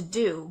needs to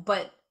do,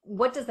 but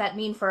what does that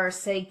mean for our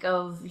sake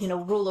of,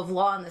 rule of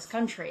law in this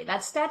country?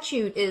 That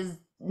statute is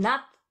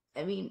not,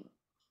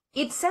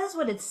 it says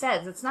what it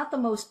says. It's not the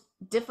most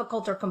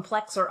difficult or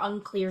complex or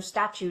unclear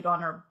statute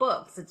on our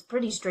books. It's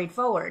pretty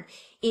straightforward.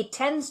 It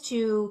tends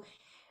to,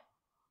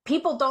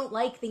 people don't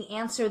like the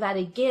answer that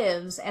it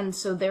gives, and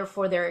so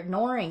therefore they're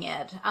ignoring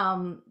it.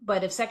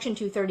 But if Section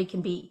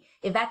 230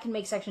 if that can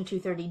make Section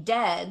 230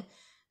 dead,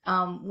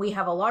 we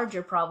have a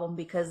larger problem,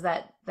 because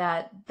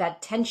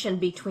that tension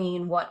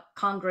between what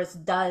Congress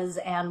does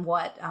and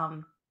what,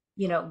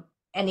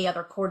 any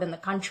other court in the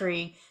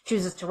country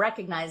chooses to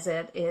recognize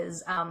it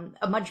is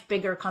a much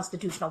bigger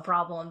constitutional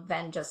problem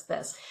than just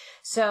this.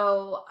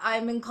 So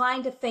I'm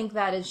inclined to think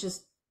that it's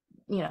just,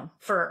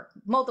 for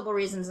multiple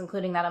reasons,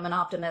 including that I'm an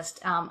optimist,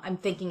 I'm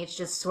thinking it's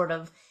just sort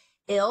of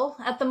ill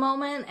at the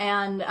moment.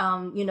 And,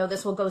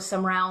 this will go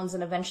some rounds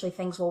and eventually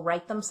things will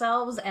right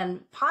themselves.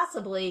 And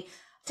possibly,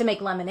 to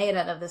make lemonade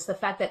out of this, the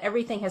fact that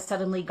everything has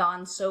suddenly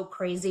gone so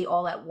crazy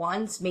all at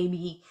once,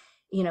 maybe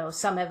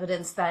some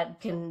evidence that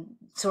can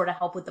sort of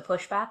help with the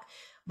pushback.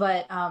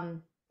 But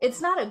it's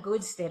not a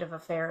good state of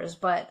affairs,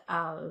 but,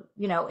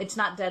 it's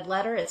not dead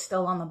letter. It's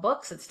still on the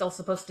books. It's still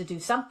supposed to do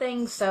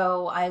something.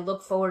 So I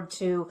look forward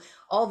to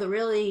all the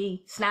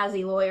really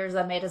snazzy lawyers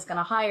that Meta's going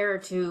to hire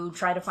to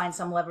try to find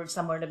some leverage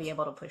somewhere to be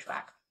able to push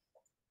back.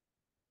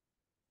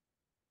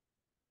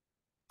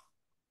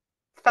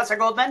 Professor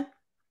Goldman?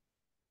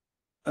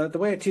 The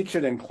way I teach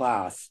it in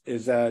class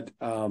is that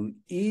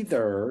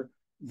either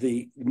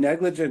the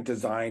negligent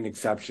design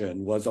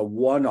exception was a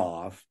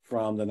one-off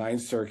from the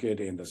Ninth Circuit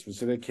in the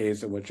specific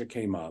case in which it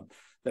came up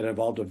that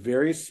involved a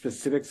very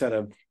specific set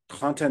of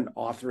content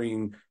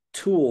authoring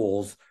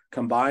tools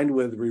combined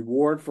with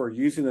reward for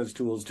using those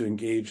tools to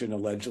engage in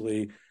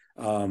allegedly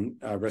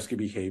risky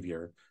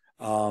behavior,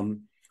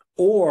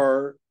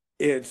 or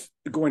it's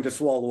going to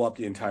swallow up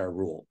the entire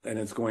rule, and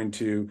it's going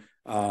to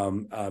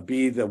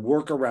be the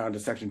workaround to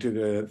Section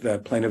 2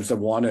 that plaintiffs have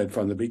wanted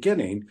from the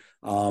beginning.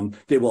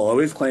 They will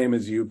always claim,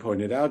 as you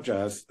pointed out,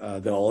 Jess,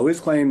 they'll always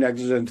claim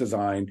negligent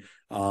design.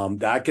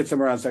 That gets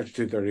them around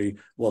Section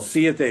 230. We'll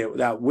see if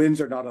that wins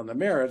or not on the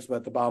merits,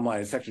 but the bottom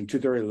line is Section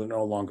 230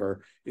 no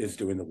longer is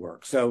doing the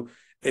work. So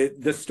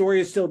the story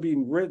is still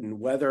being written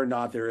whether or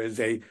not there is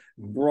a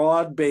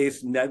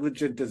broad-based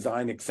negligent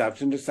design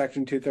exception to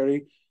Section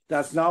 230.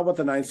 That's not what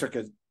the Ninth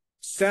Circuit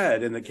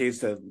said in the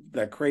case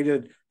that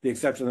created the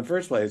exception in the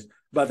first place,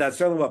 but that's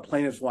certainly what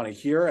plaintiffs want to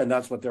hear, and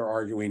that's what they're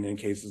arguing in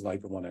cases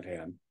like the one at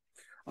hand.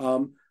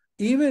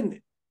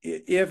 Even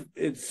if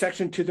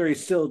Section 230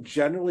 still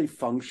generally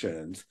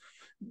functions,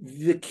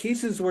 the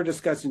cases we're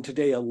discussing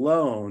today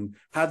alone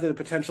have the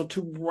potential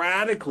to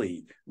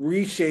radically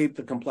reshape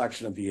the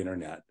complexion of the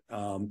internet.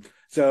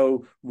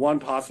 So one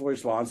possible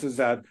response is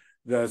that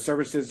the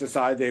services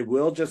decide they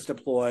will just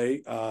deploy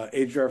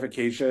age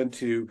verification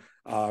to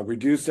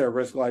reduce their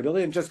risk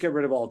liability and just get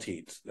rid of all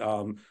teens,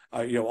 all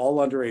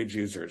underage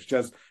users.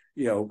 Just,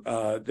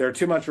 they're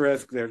too much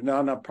risk, there's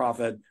not enough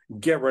profit,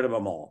 get rid of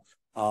them all.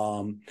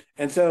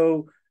 And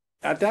so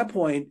at that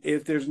point,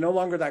 if there's no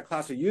longer that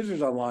class of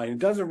users online, it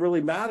doesn't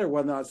really matter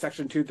whether or not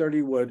Section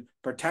 230 would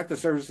protect the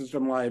services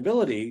from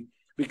liability,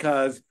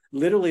 because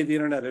literally the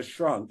internet has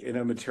shrunk in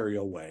a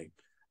material way.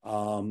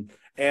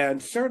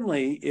 And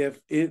certainly, if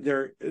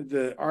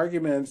the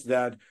arguments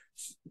that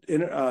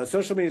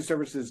social media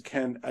services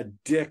can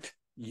addict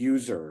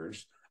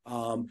users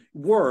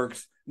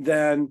works,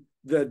 then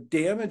the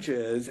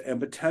damages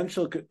and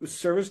potential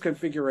service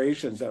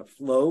configurations that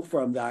flow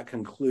from that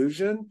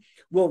conclusion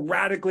will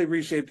radically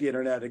reshape the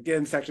internet.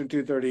 Again, Section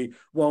 230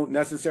 won't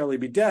necessarily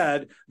be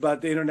dead,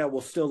 but the internet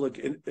will still look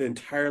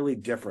entirely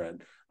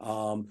different.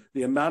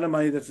 The amount of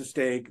money that's at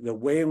stake, the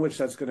way in which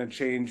that's going to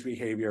change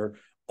behavior,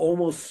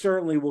 almost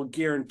certainly will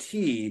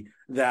guarantee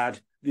that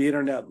the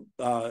internet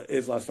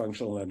is less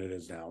functional than it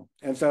is now.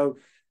 And so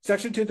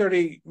Section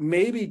 230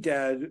 may be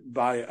dead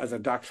as a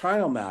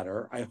doctrinal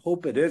matter. I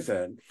hope it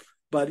isn't.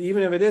 But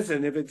even if it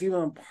isn't, if it's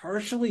even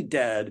partially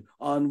dead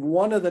on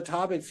one of the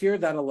topics here,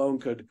 that alone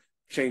could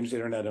change the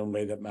internet in a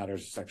way that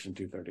matters to Section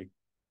 230.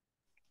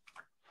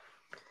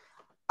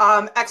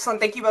 Excellent.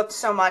 Thank you both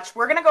so much.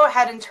 We're going to go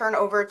ahead and turn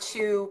over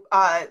to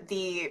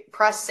the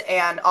press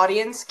and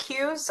audience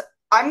cues.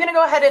 I'm going to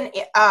go ahead and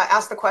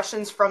ask the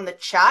questions from the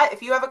chat.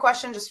 If you have a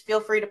question, just feel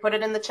free to put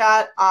it in the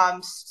chat.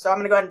 So I'm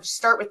going to go ahead and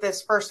start with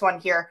this first one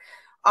here.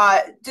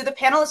 Do the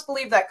panelists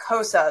believe that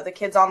KOSA, the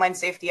Kids Online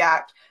Safety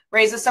Act,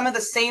 raises some of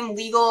the same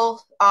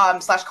legal /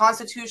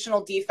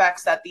 constitutional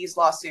defects that these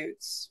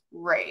lawsuits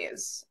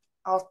raise?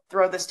 I'll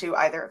throw this to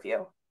either of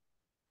you.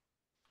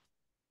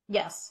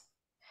 Yes.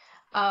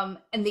 And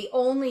the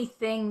only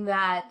thing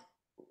that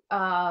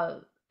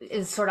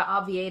is sort of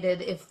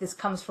obviated if this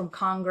comes from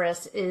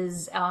Congress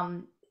is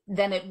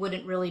then it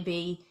wouldn't really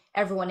be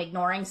everyone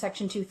ignoring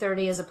Section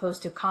 230 as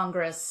opposed to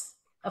Congress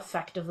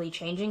effectively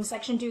changing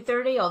Section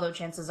 230, although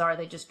chances are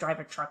they just drive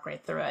a truck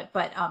right through it.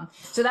 But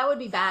so that would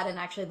be bad, and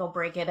actually they'll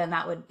break it, and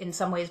that would in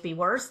some ways be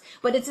worse.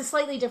 But it's a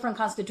slightly different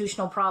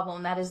constitutional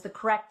problem. That is the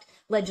correct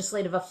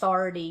legislative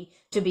authority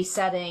to be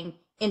setting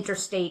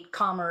interstate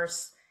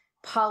commerce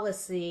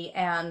policy,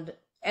 and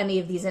any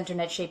of these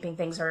internet shaping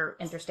things are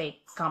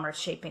interstate commerce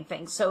shaping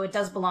things. So it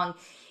does belong.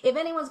 If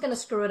anyone's going to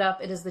screw it up,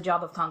 it is the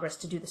job of Congress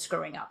to do the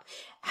screwing up.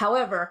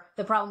 However,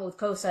 the problem with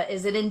KOSA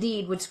is it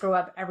indeed would screw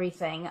up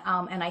everything.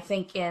 And I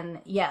think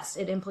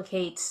it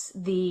implicates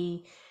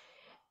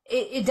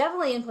it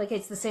definitely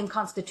implicates the same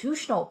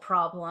constitutional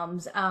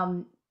problems.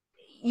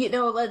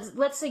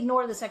 Let's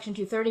ignore the Section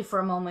 230 for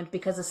a moment,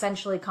 because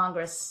essentially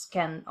Congress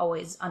can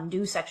always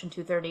undo Section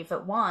 230 if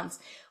it wants.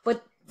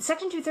 But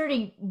Section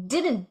 230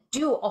 didn't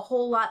do a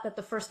whole lot that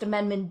the First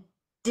Amendment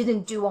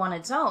didn't do on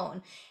its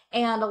own.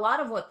 And a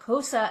lot of what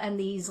KOSA and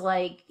these,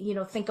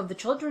 think of the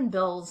children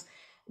bills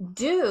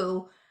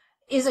do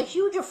is a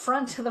huge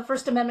affront to the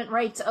First Amendment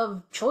rights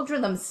of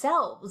children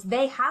themselves.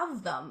 They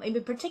have them, I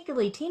mean,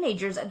 particularly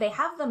teenagers, they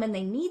have them and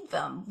they need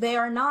them. They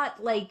are not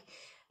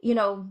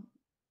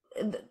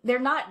they're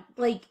not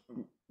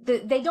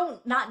they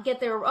don't not get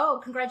their, oh,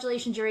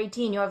 congratulations, you're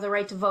 18, you have the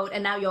right to vote,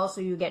 and now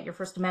you get your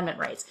First Amendment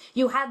rights.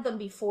 You had them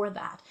before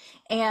that.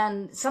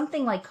 And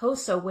something like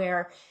KOSA,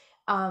 where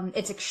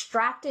it's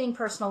extracting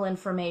personal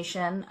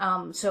information,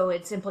 so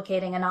it's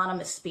implicating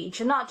anonymous speech,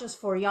 and not just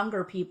for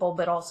younger people,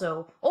 but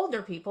also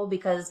older people,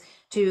 because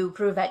to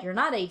prove that you're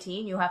not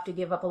 18, you have to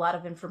give up a lot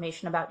of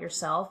information about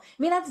yourself.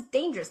 I mean, that's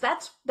dangerous.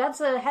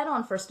 That's a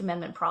head-on First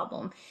Amendment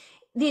problem.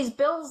 These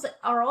bills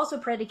are also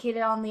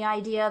predicated on the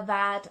idea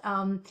that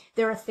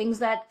there are things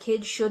that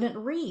kids shouldn't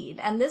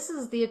read. And this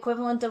is the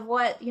equivalent of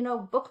what,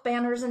 book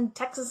banners in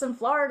Texas and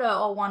Florida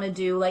all want to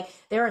do. Like,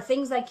 there are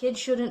things that kids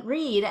shouldn't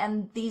read.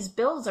 And these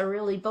bills are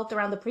really built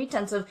around the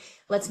pretense of,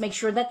 let's make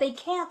sure that they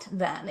can't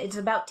then. It's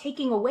about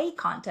taking away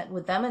content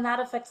with them, and that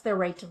affects their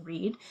right to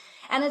read.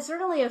 And it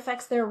certainly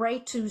affects their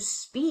right to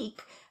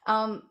speak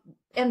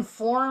and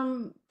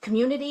form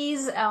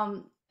communities,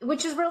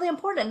 which is really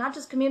important, not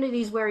just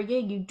communities where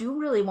you do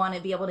really want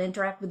to be able to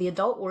interact with the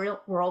adult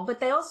world, but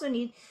they also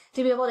need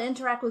to be able to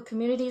interact with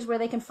communities where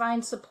they can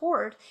find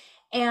support.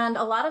 And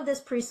a lot of this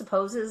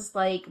presupposes,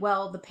 like,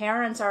 well, the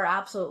parents are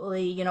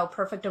absolutely,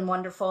 perfect and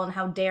wonderful, and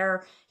how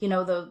dare,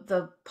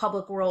 the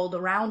public world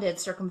around it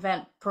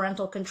circumvent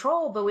parental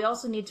control. But we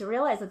also need to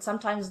realize that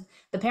sometimes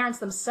the parents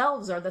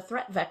themselves are the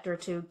threat vector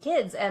to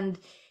kids. And,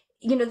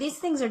 these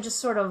things are just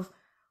sort of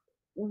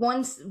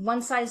one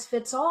size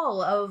fits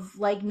all of,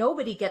 like,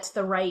 nobody gets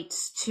the right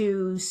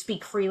to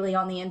speak freely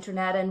on the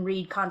internet and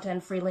read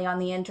content freely on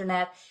the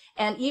internet.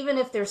 And even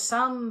if there's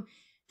some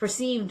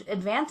perceived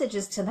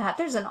advantages to that,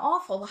 there's an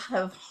awful lot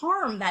of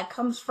harm that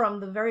comes from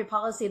the very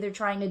policy they're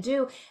trying to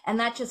do. And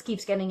that just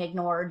keeps getting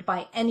ignored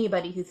by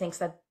anybody who thinks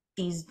that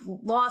these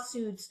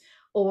lawsuits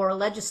or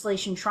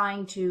legislation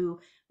trying to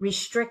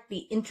restrict the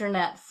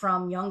internet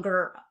from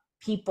younger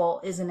people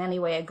is in any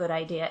way a good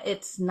idea.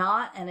 It's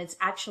not, and it's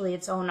actually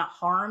its own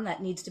harm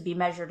that needs to be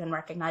measured and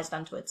recognized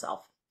unto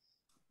itself.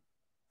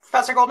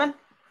 Professor Goldman?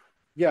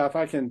 Yeah, if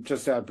I can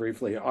just add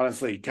briefly,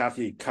 honestly,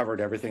 Kathy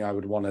covered everything I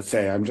would want to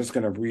say. I'm just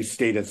going to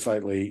restate it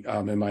slightly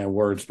in my own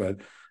words, but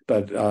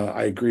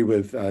I agree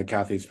with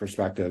Kathy's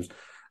perspectives.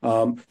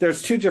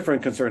 There's two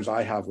different concerns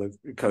I have with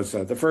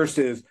KOSA. The first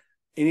is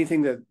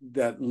anything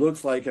that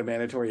looks like a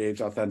mandatory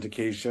age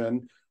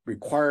authentication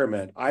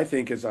requirement, I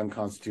think, is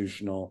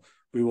unconstitutional.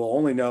 We will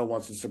only know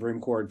once the Supreme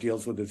Court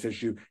deals with this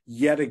issue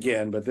yet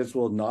again, but this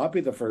will not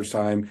be the first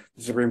time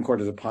the Supreme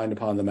Court has opined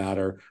upon the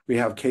matter. We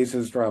have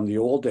cases from the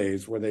old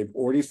days where they've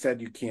already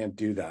said you can't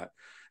do that.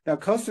 Now,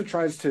 KOSA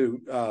tries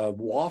to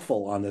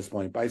waffle on this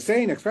point by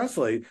saying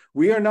expressly,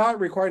 we are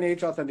not requiring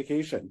age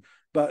authentication,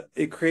 but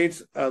it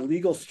creates a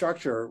legal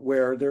structure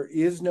where there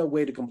is no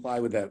way to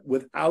comply with that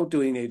without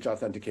doing age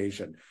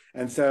authentication.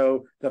 And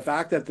so the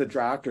fact that the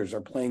drafters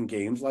are playing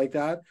games like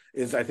that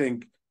is, I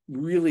think,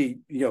 really,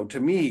 to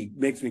me,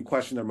 makes me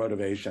question their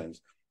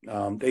motivations.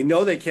 They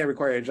know they can't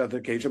require age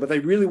authentication, but they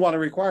really want to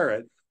require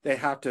it. They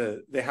have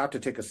to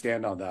take a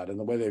stand on that, and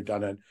the way they've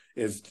done it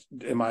is,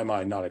 in my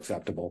mind, not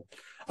acceptable.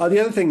 The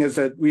other thing is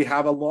that we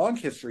have a long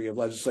history of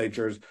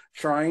legislatures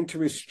trying to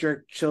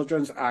restrict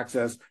children's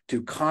access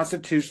to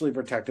constitutionally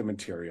protected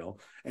material,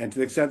 and to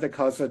the extent that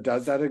KOSA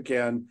does that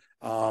again,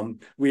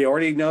 we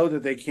already know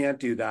that they can't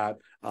do that.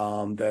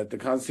 That the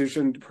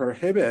Constitution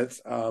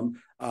prohibits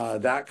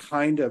that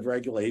kind of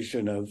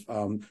regulation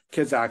of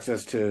kids'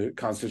 access to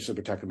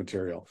constitutionally protected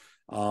material.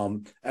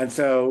 And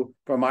so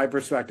from my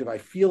perspective, I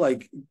feel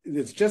like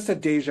it's just a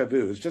deja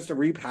vu. It's just a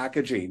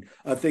repackaging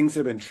of things that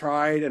have been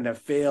tried and have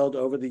failed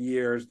over the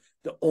years.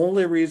 The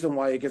only reason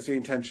why it gets the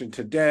attention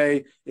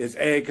today is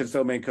A, because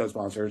so many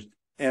co-sponsors,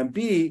 and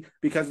B,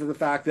 because of the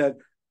fact that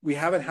we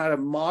haven't had a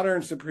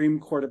modern Supreme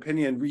Court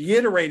opinion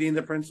reiterating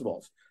the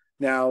principles.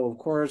 Now, of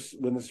course,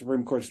 when the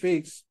Supreme Court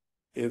speaks,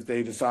 if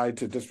they decide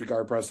to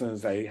disregard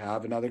precedents they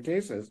have in other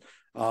cases,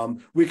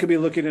 we could be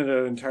looking at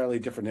an entirely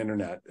different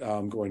internet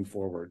going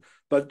forward.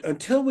 But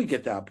until we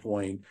get that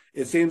point,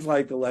 it seems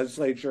like the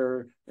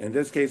legislature, in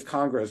this case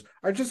Congress,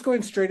 are just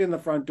going straight in the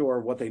front door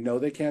of what they know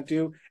they can't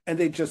do, and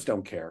they just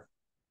don't care.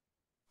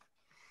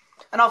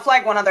 And I'll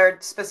flag one other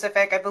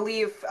specific. I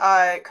believe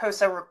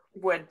KOSA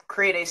would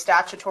create a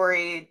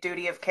statutory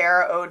duty of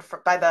care owed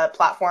by the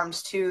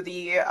platforms to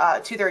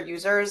their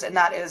users, and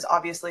that is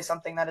obviously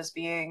something that is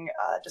being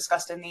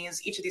discussed in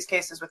each of these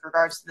cases with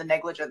regards to the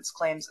negligence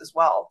claims as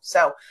well.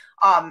 So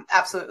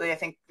absolutely, I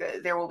think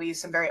there will be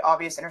some very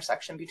obvious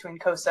intersection between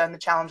KOSA and the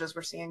challenges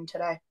we're seeing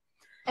today.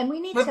 And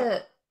we need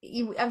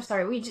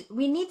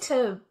we need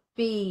to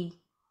be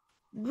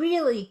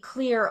really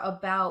clear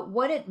about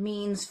what it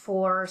means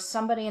for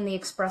somebody in the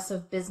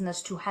expressive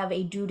business to have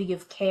a duty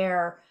of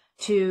care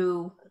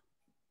to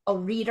a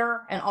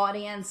reader, an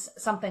audience,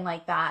 something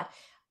like that.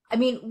 I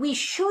mean, we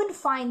should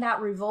find that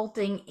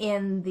revolting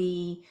in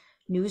the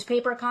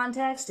newspaper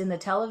context, in the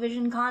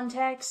television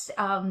context.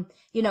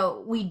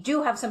 We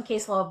do have some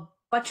case law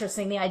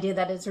buttressing the idea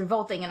that it's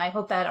revolting, and I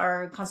hope that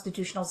our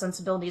constitutional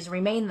sensibilities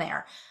remain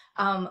there.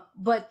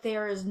 But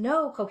there is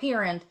no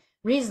coherent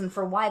reason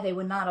for why they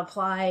would not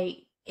apply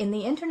in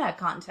the internet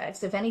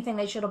context. If anything,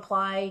 they should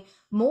apply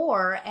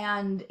more,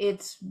 and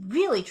it's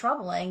really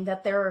troubling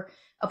that they're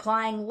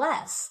applying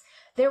less.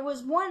 There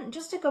was one,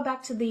 just to go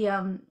back to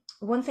the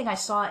one thing I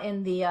saw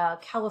in the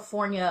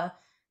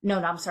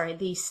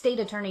the state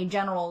attorney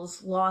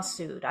general's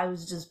lawsuit. I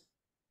was just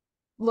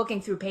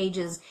looking through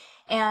pages,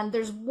 and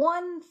there's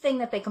one thing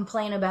that they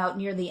complain about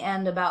near the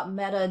end about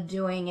Meta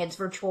doing its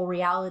virtual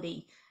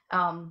reality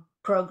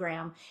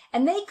program.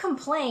 And they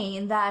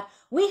complain that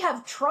we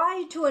have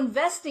tried to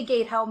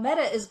investigate how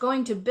Meta is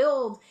going to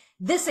build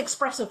this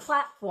expressive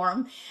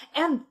platform,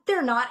 and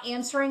they're not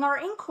answering our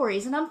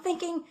inquiries. And I'm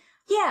thinking,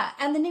 yeah,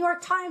 and the New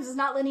York Times is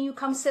not letting you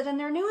come sit in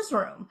their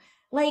newsroom.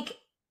 Like,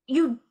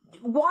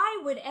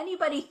 why would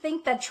anybody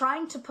think that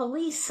trying to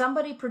police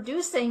somebody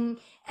producing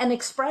an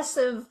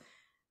expressive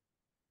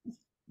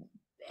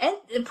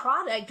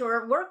product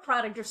or work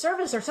product or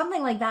service or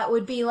something like that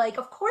would be like,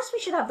 of course we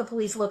should have the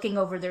police looking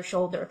over their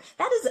shoulder.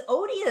 That is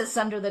odious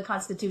under the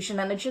Constitution,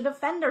 and it should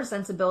offend our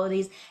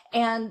sensibilities.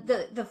 And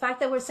the fact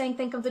that we're saying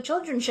think of the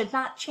children should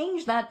not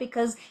change that,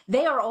 because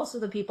they are also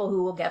the people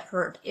who will get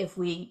hurt if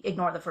we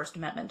ignore the First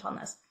Amendment on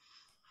this.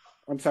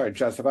 I'm sorry,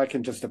 Jess, if I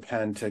can just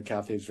append to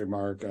Kathy's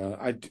remark.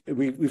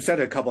 We've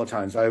said it a couple of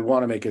times. I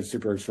want to make it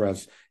super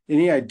express.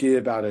 Any idea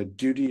about a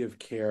duty of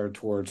care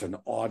towards an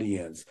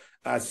audience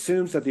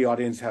assumes that the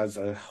audience has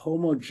a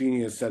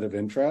homogeneous set of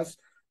interests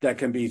that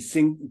can be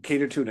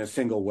catered to in a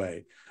single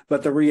way.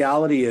 But the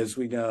reality is,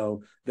 we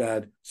know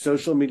that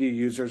social media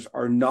users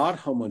are not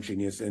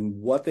homogeneous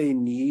in what they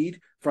need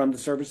from the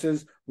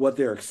services, what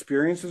their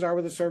experiences are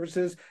with the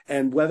services,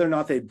 and whether or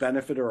not they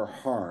benefit or are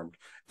harmed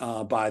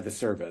by the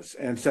service.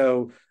 And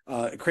so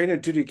creating a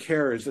duty of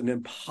care is an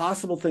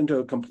impossible thing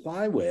to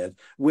comply with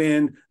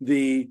when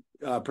the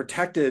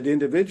protected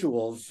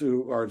individuals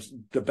who are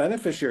the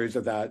beneficiaries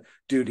of that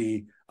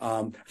duty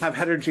have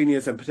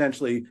heterogeneous and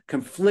potentially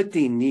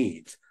conflicting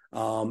needs.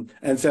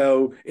 And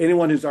so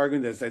anyone who's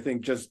arguing this, I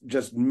think,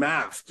 just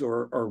masks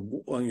or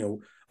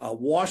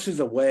washes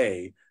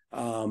away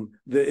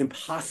the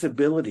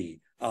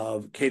impossibility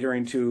of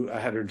catering to a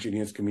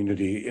heterogeneous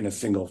community in a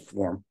single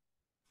form.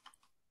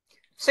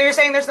 So you're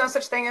saying there's no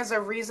such thing as a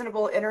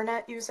reasonable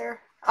internet user?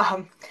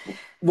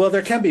 Well,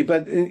 there can be,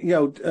 but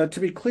to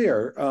be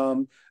clear,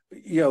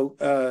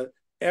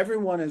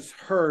 everyone is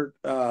hurt,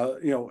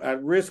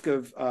 at risk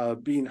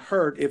of being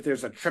hurt if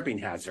there's a tripping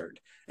hazard.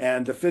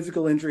 And the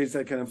physical injuries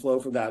that can flow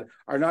from that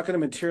are not going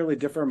to materially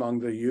differ among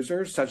the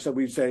users, such that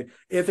we say,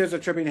 if there's a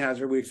tripping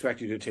hazard, we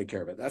expect you to take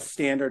care of it. That's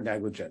standard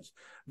negligence.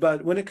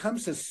 But when it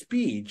comes to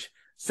speech,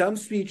 some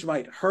speech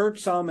might hurt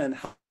some and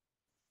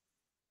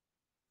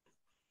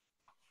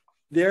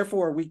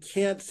therefore, we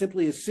can't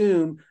simply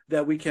assume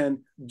that we can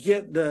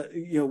get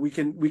we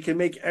can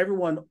make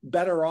everyone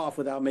better off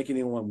without making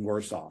anyone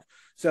worse off.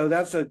 So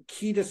that's a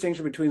key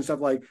distinction between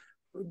stuff like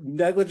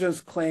negligence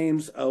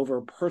claims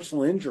over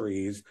personal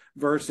injuries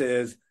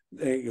versus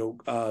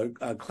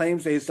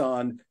claims based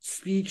on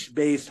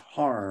speech-based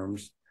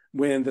harms,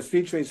 when the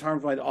speech-based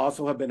harms might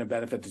also have been a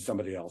benefit to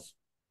somebody else.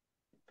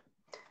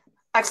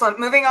 Excellent.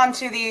 Moving on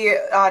to the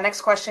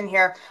next question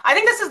here. I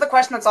think this is the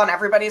question that's on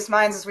everybody's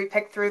minds as we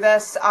pick through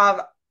this.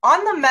 On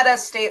the Meta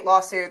state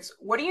lawsuits,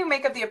 what do you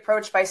make of the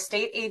approach by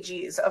state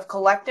AGs of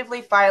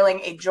collectively filing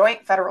a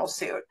joint federal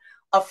suit,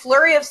 a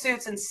flurry of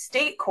suits in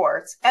state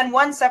courts, and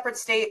one separate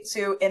state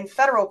suit in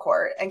federal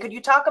court? And could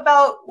you talk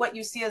about what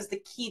you see as the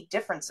key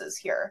differences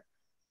here?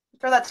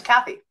 Throw that to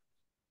Kathy.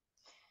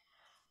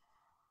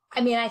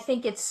 I mean, I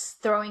think it's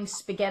throwing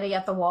spaghetti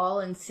at the wall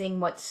and seeing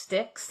what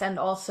sticks, and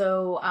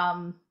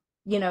also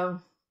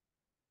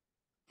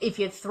if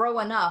you throw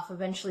enough,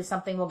 eventually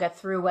something will get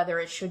through, whether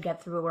it should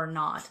get through or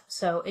not.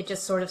 So it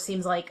just sort of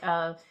seems like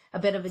a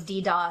bit of a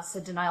DDoS,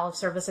 a denial of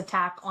service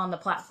attack on the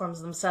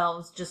platforms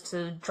themselves, just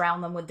to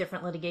drown them with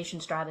different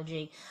litigation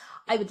strategy.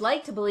 I would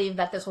like to believe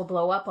that this will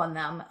blow up on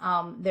them.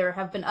 There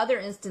have been other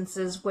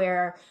instances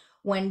where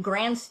when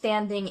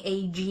grandstanding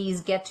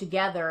AGs get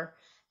together,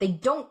 they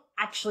don't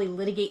actually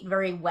litigate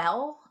very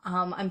well.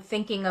 I'm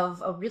thinking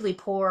of a really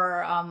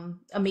poor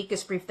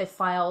amicus brief they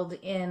filed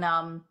in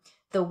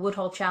the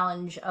Woodhull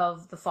challenge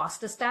of the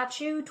FOSTA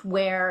statute,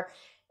 where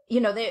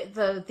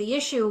the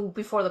issue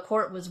before the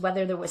court was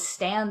whether there was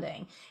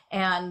standing,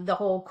 and the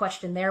whole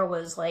question there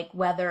was like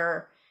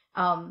whether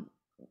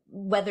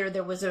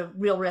there was a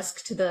real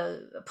risk to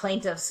the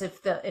plaintiffs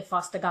if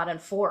FOSTA got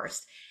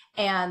enforced,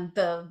 and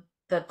the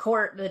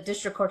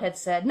district court had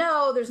said,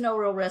 no, there's no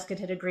real risk. It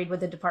had agreed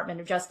with the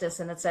Department of Justice,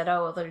 and it said,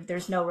 oh,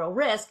 there's no real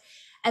risk.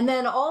 And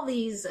then all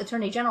these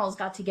attorney generals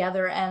got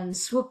together and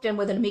swooped in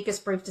with an amicus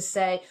brief to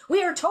say,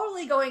 we are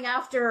totally going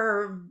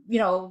after,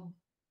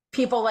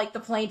 people like the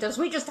plaintiffs.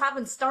 We just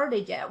haven't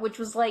started yet, which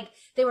was like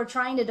they were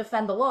trying to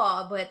defend the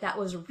law, but that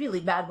was a really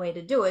bad way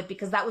to do it,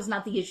 because that was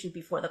not the issue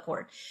before the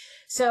court.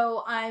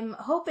 So I'm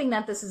hoping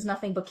that this is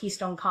nothing but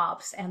Keystone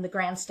Cops, and the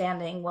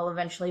grandstanding will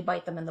eventually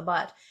bite them in the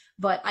butt.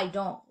 But I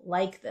don't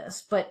like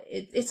this. But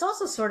it's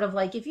also sort of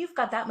like, if you've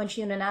got that much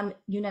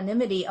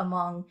unanimity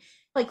among,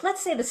 like,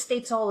 let's say the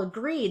states all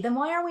agree, then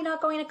why are we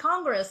not going to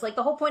Congress? Like,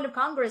 the whole point of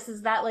Congress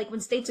is that, like, when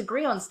states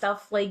agree on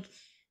stuff, like,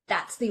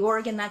 that's the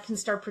organ that can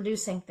start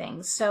producing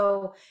things.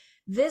 So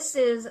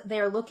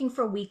they're looking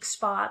for weak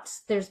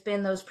spots. There's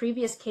been those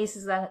previous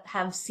cases that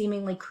have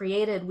seemingly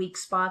created weak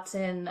spots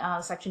in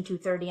Section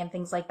 230 and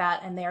things like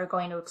that, and they are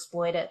going to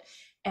exploit it.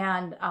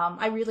 And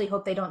I really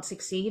hope they don't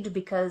succeed,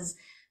 because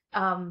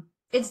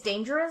it's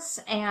dangerous.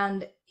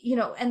 And,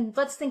 and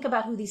let's think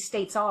about who these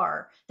states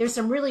are. There's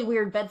some really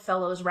weird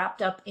bedfellows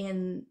wrapped up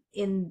in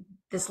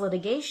this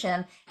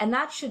litigation, and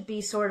that should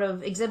be sort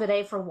of exhibit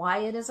A for why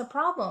it is a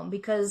problem,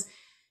 because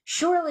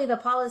surely the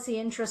policy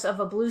interests of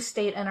a blue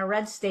state and a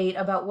red state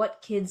about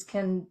what kids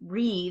can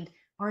read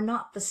are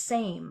not the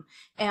same.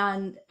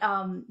 And,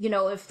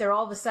 if they're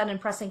all of a sudden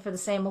pressing for the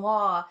same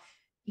law,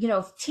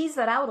 tease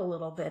that out a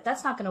little bit.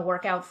 That's not going to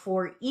work out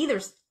for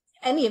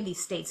any of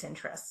these states'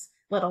 interests,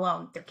 let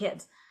alone their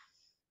kids.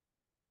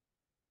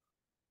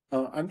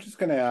 I'm just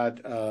going to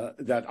add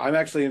that I'm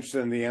actually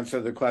interested in the answer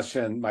to the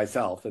question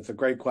myself. It's a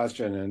great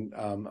question, and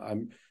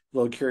I'm a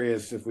little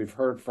curious if we've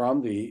heard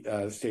from the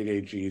state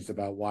AGs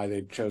about why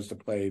they chose to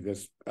play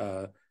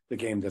the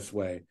game this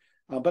way.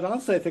 But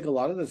honestly, I think a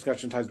lot of the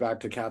discussion ties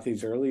back to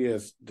Kathy's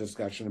earliest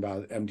discussion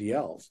about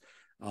MDLs.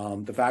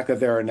 The fact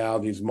that there are now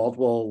these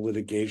multiple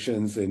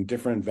litigations in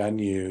different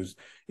venues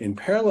in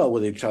parallel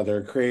with each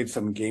other creates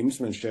some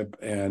gamesmanship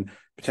and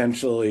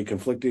potentially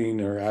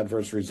conflicting or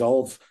adverse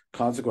results,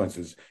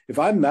 consequences. If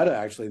I'm Meta,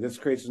 actually, this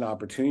creates an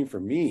opportunity for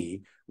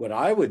me. What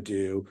I would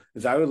do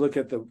is I would look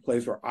at the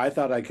place where I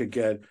thought I could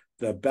get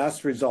the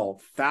best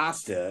result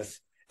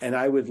fastest, and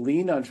I would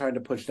lean on trying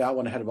to push that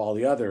one ahead of all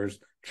the others,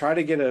 try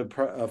to get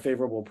a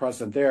favorable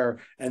precedent there,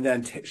 and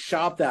then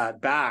shop that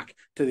back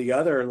to the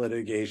other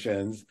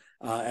litigations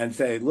and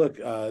say, look,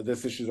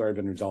 this issue's already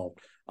been resolved.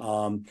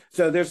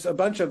 So there's a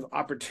bunch of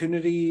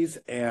opportunities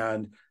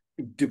and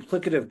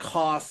duplicative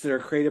costs that are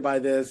created by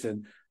this,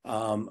 and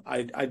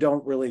I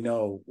don't really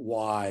know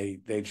why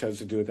they chose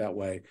to do it that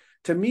way.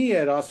 To me,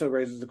 it also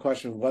raises the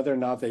question of whether or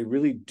not they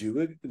really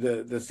do,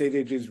 the state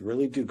AGs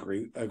really do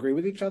agree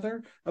with each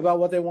other about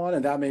what they want,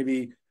 and that may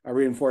be a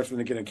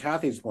reinforcement again of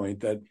Kathy's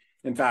point that,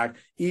 in fact,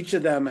 each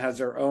of them has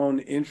their own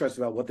interest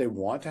about what they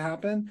want to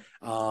happen,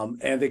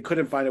 and they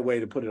couldn't find a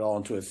way to put it all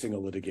into a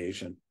single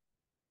litigation.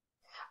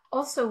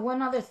 Also,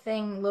 one other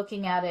thing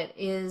looking at it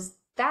is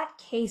that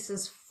case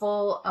is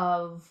full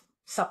of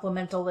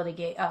supplemental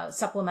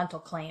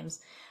claims.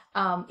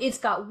 It's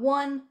got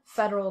one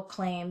federal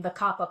claim, the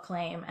COPPA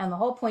claim, and the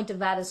whole point of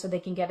that is so they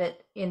can get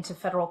it into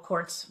federal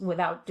courts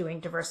without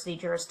doing diversity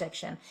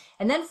jurisdiction.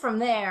 And then from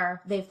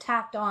there, they've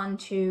tacked on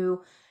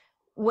to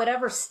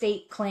whatever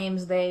state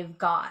claims they've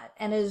got.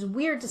 And it is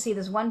weird to see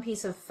this one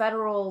piece of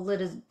federal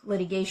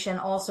litigation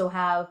also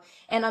have,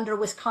 and under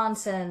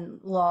Wisconsin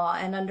law,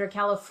 and under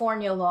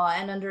California law,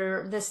 and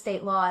under this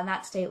state law and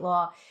that state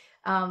law,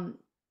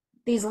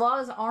 these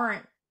laws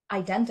aren't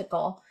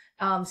identical.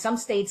 Some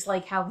states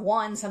have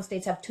one, some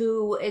states have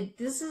two.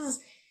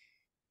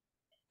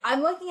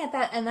 I'm looking at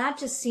that, and that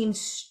just seems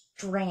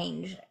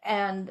strange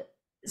and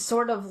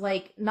sort of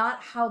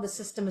not how the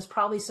system is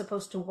probably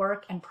supposed to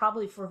work, and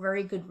probably for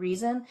very good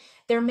reason.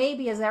 There may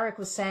be, as Eric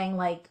was saying,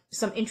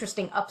 some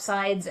interesting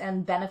upsides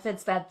and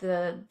benefits that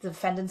the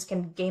defendants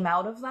can game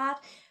out of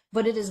that,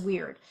 but it is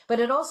weird. But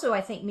it also,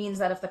 I think, means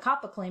that if the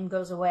COPPA claim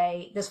goes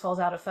away, this falls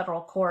out of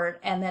federal court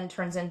and then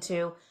turns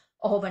into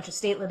a whole bunch of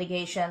state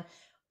litigation,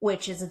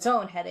 which is its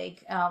own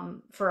headache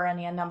for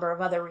a number of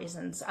other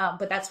reasons.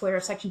 But that's where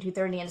Section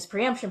 230 and its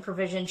preemption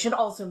provision should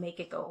also make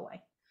it go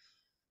away.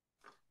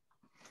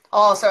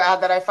 I'll also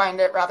add that I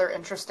find it rather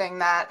interesting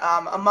that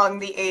among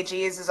the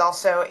AGs is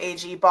also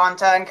AG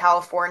Bonta in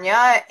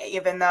California,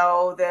 even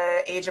though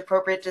the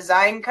age-appropriate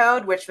design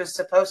code, which was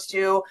supposed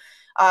to,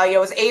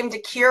 was aimed to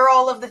cure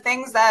all of the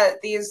things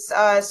that these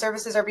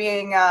services are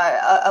being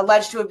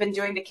alleged to have been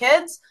doing to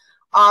kids,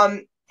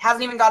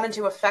 hasn't even gone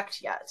into effect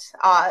yet.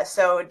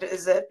 So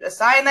is it a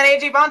sign that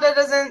AG Bonta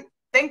doesn't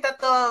think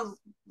that the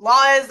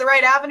law is the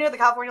right avenue, the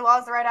California law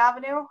is the right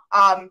avenue?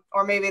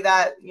 Or maybe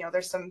that,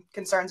 there's some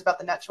concerns about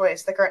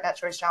the current net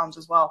choice challenge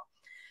as well.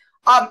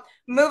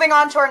 Moving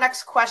on to our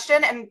next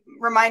question, and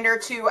reminder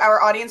to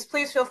our audience,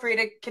 please feel free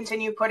to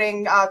continue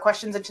putting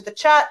questions into the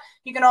chat.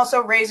 You can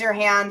also raise your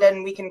hand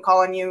and we can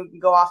call on you,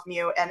 go off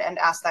mute, and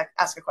ask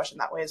a question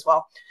that way as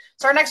well.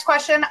 So our next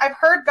question, I've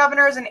heard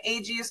governors and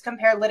AGs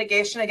compare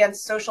litigation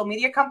against social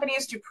media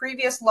companies to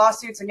previous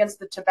lawsuits against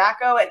the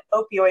tobacco and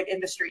opioid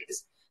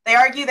industries. They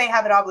argue they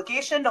have an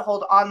obligation to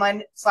hold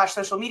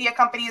online/social media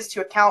companies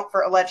to account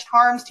for alleged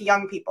harms to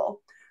young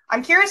people.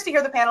 I'm curious to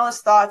hear the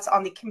panelists' thoughts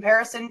on the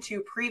comparison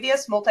to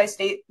previous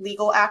multi-state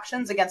legal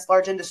actions against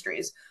large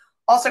industries.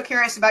 Also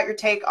curious about your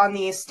take on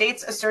the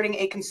states asserting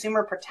a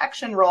consumer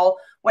protection role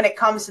when it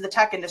comes to the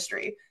tech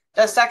industry.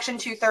 Does Section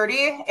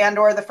 230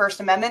 and/or the First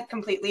Amendment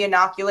completely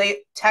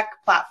inoculate tech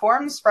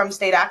platforms from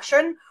state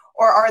action?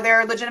 Or are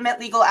there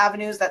legitimate legal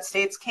avenues that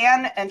states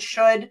can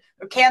should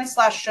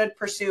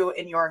pursue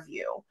in your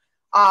view?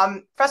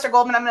 Professor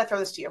Goldman, I'm going to throw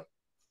this to you.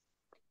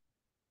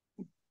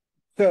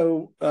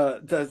 So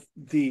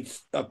the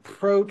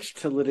approach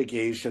to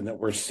litigation that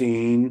we're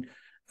seeing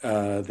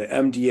the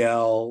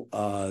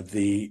MDL,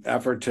 the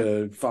effort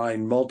to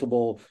find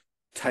multiple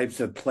types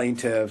of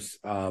plaintiffs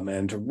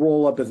and to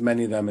roll up as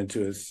many of them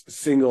into a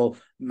single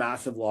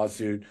massive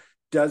lawsuit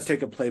does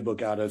take a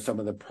playbook out of some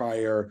of the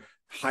prior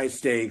high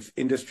stakes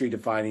industry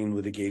defining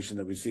litigation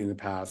that we've seen in the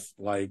past,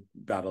 like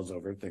battles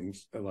over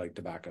things like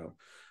tobacco.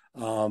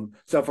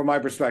 So from my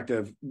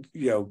perspective,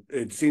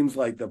 it seems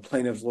like the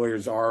plaintiffs'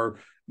 lawyers are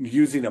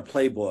using a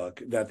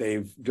playbook that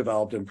they've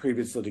developed in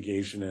previous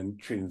litigation and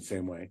treating the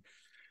same way.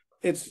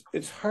 It's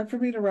hard for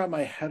me to wrap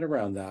my head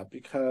around that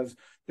because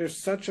there's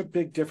such a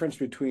big difference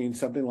between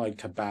something like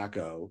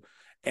tobacco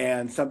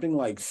and something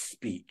like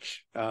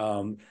speech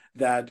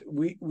that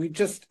we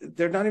just,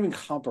 they're not even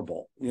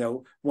comparable.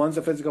 One's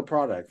a physical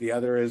product, the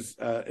other is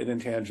an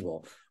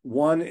intangible.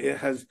 One, it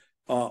has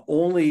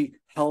only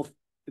health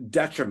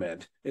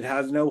detriment, it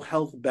has no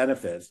health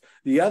benefits.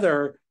 The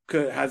other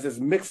has this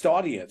mixed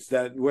audience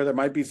that where there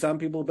might be some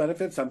people who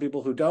benefit, some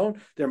people who don't.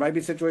 There might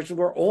be situations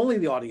where only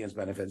the audience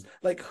benefits.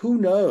 Like, who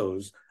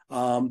knows?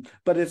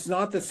 But it's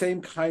not the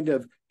same kind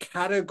of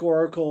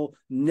categorical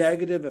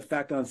negative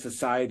effect on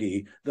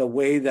society the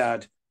way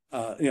that,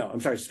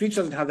 speech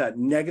doesn't have that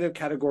negative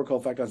categorical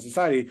effect on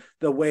society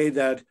the way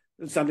that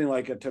something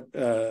like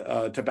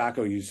a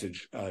tobacco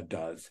usage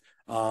does.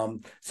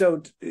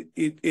 So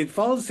it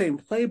follows the same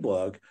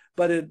playbook,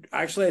 but it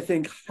actually, I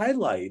think,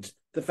 highlights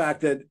the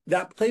fact that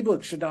that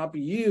playbook should not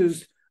be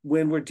used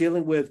when we're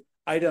dealing with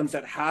items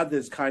that have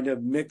this kind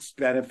of mixed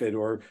benefit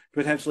or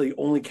potentially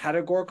only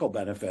categorical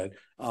benefit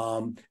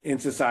in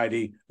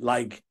society,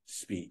 like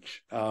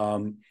speech.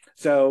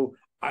 So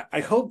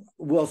I hope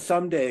we'll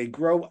someday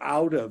grow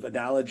out of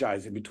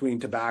analogizing between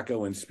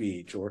tobacco and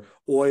speech or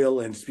oil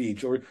and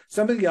speech or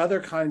some of the other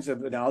kinds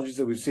of analogies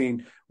that we've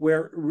seen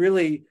where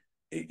really,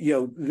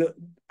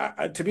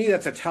 to me,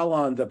 that's a tell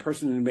on the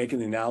person making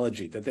the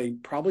analogy, that they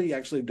probably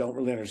actually don't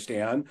really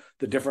understand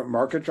the different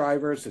market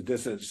drivers, the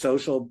different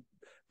social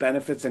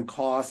benefits and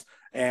costs.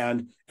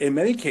 And in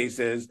many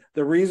cases,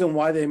 the reason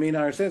why they may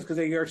not understand is because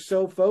they are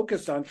so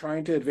focused on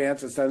trying to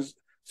advance a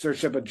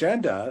censorship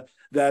agenda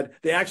that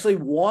they actually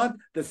want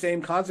the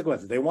same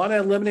consequences. They want to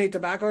eliminate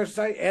tobacco in our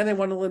society and they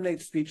want to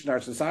eliminate speech in our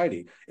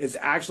society. It's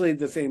actually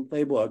the same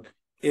playbook.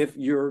 If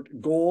your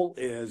goal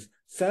is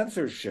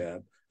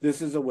censorship,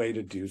 this is a way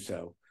to do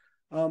so.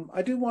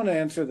 I do want to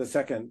answer the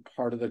second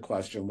part of the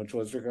question, which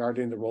was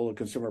regarding the role of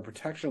consumer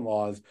protection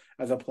laws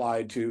as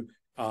applied to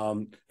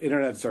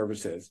internet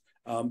services.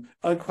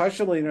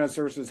 Unquestionably, internet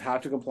services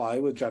have to comply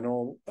with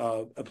general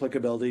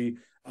applicability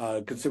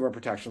consumer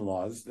protection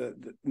laws.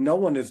 No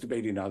one is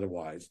debating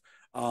otherwise.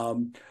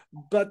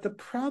 But the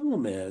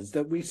problem is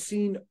that we've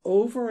seen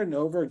over and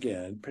over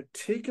again,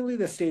 particularly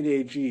the state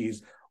AGs,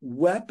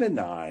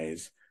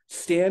 weaponize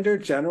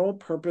standard general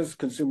purpose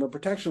consumer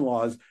protection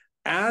laws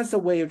as a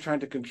way of trying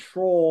to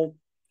control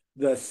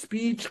the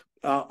speech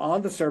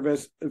on the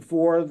service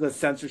for the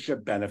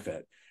censorship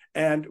benefit.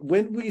 And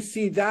when we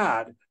see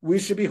that, we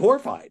should be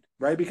horrified,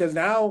 right? Because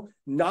now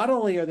not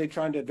only are they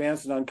trying to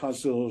advance an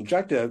unconstitutional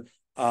objective,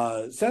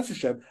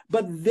 censorship,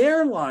 but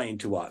they're lying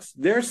to us.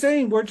 They're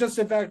saying we're just,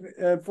 in fact,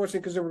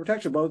 enforcing consumer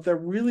protection, but what they're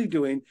really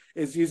doing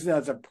is using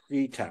that as a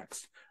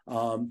pretext.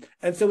 And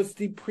so it's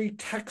the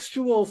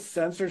pretextual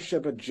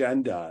censorship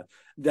agenda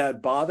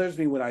that bothers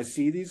me when I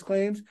see these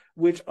claims,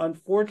 which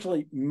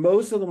unfortunately,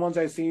 most of the ones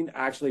I've seen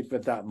actually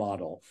fit that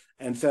model.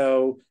 And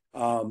so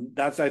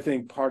that's, I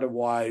think, part of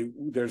why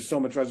there's so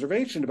much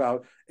reservation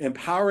about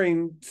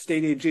empowering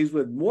state AGs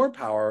with more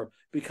power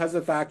because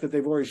of the fact that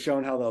they've already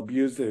shown how they'll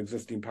abuse the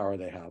existing power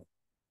they have.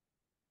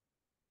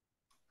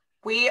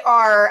 We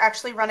are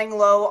actually running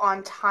low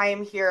on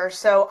time here,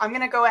 so I'm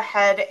going to go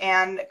ahead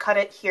and cut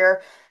it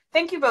here.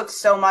 Thank you both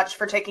so much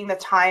for taking the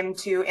time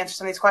to answer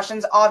some of these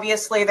questions.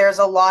 Obviously, there's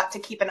a lot to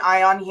keep an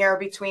eye on here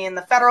between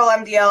the federal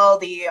MDL,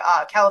 the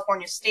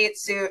California state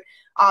suit,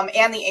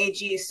 and the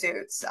AG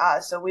suits.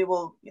 So we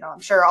will, I'm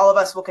sure all of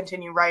us will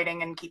continue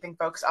writing and keeping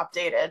folks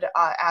updated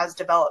as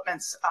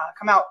developments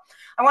come out.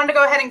 I wanted to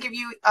go ahead and give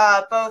you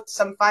both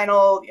some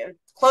final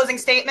closing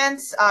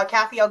statements.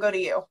 Kathy, I'll go to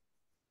you.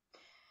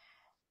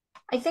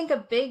 I think a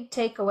big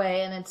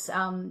takeaway, and it's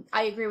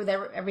I agree with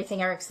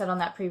everything Eric said on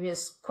that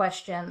previous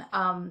question.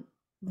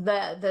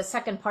 The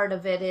second part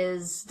of it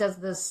is,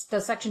 does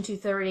Section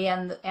 230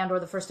 and or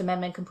the First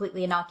Amendment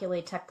completely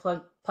inoculate tech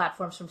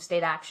platforms from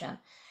state action?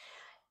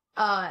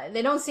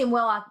 They don't seem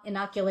well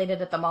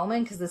inoculated at the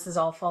moment because this is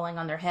all falling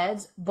on their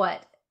heads,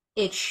 but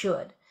it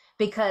should.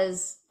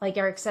 Because, like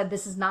Eric said,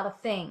 this is not a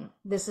thing.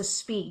 This is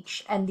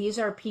speech. And these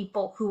are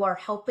people who are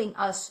helping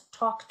us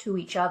talk to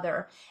each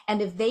other.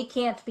 And if they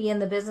can't be in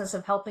the business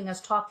of helping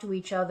us talk to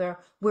each other,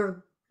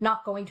 we're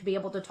not going to be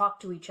able to talk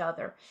to each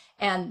other.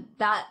 And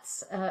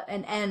that's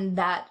an end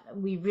that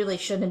we really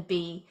shouldn't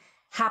be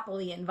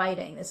happily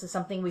inviting. This is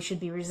something we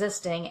should be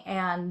resisting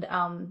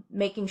and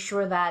making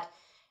sure that,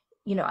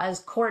 as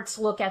courts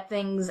look at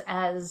things,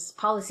 as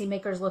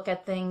policymakers look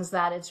at things,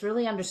 that it's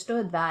really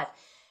understood that,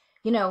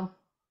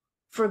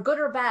 for good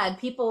or bad,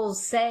 people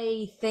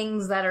say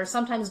things that are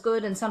sometimes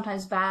good and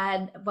sometimes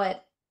bad,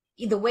 but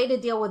the way to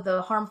deal with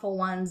the harmful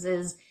ones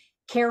is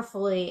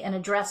carefully and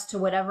address to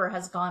whatever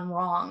has gone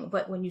wrong.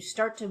 But when you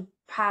start to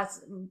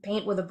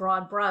paint with a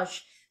broad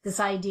brush this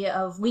idea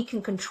of we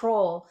can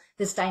control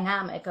this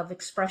dynamic of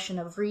expression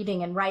of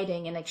reading and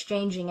writing and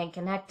exchanging and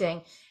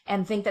connecting,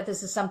 and think that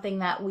this is something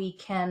that we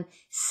can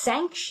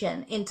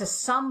sanction into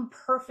some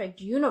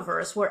perfect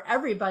universe where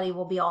everybody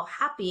will be all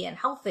happy and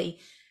healthy,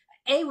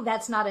 A,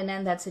 that's not an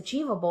end that's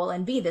achievable,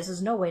 and B, this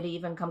is no way to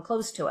even come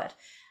close to it.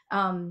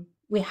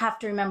 We have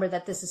to remember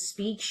that this is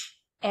speech,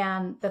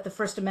 and that the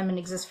First Amendment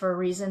exists for a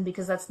reason,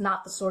 because that's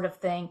not the sort of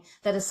thing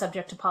that is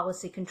subject to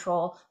policy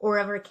control or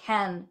ever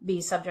can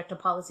be subject to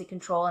policy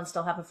control and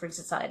still have a free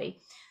society.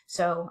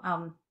 So,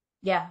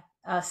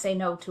 say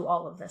no to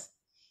all of this.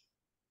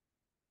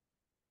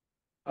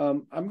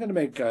 I'm going to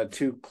make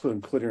two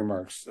concluding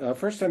remarks.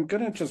 First, I'm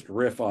going to just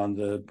riff on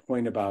the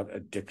point about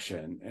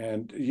addiction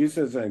and use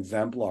as an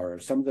exemplar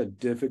of some of the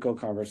difficult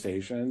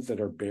conversations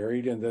that are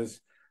buried in this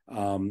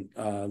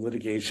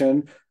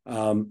litigation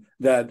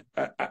that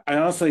I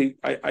honestly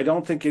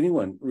don't think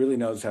anyone really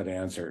knows how to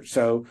answer.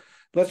 So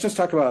let's just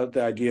talk about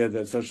the idea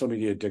that social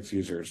media addicts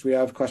users. We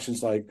have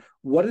questions like,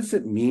 what does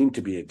it mean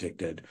to be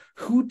addicted?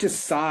 Who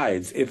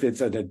decides if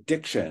it's an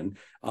addiction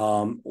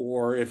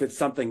or if it's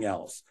something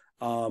else?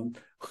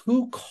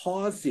 Who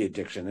caused the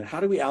addiction, and how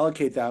do we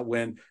allocate that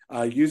when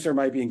a user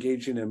might be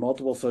engaging in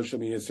multiple social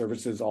media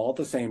services all at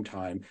the same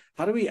time?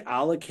 How do we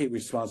allocate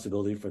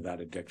responsibility for that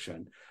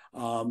addiction?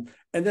 And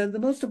then the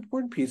most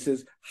important piece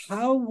is,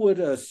 how would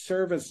a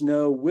service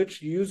know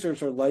which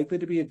users are likely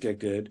to be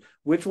addicted,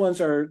 which ones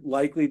are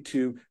likely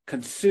to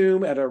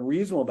consume at a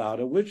reasonable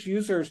amount, and which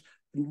users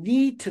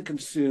need to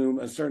consume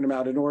a certain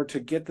amount in order to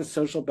get the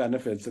social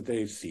benefits that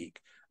they seek?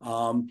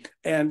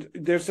 And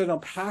there's an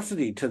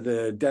opacity to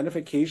the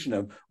identification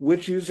of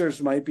which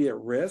users might be at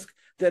risk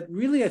that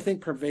really, I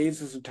think, pervades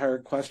this entire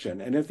question.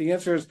 And if the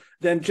answer is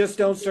then just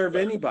don't serve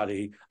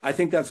anybody, I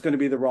think that's going to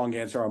be the wrong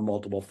answer on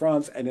multiple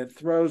fronts. And it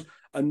throws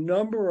a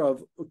number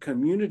of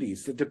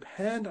communities that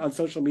depend on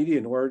social media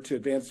in order to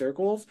advance their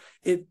goals.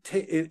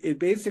 It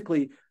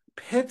basically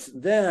pits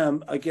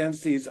them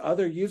against these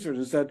other users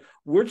and said,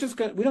 we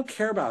don't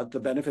care about the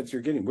benefits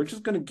you're getting. We're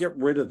just going to get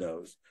rid of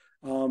those.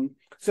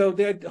 So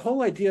the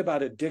whole idea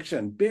about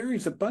addiction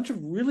buries a bunch of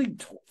really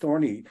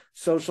thorny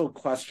social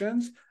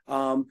questions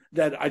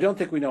that I don't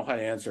think we know how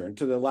to answer. And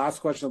to the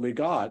last question that we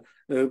got,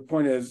 the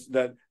point is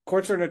that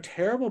courts are in a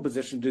terrible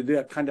position to do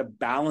that kind of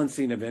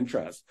balancing of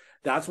interest.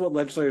 That's what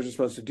legislators are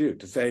supposed to do,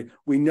 to say,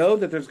 we know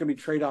that there's going to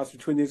be trade-offs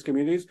between these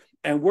communities,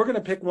 and we're going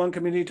to pick one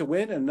community to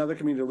win and another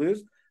community to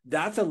lose.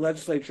 That's a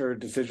legislature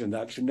decision.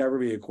 That should never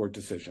be a court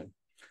decision.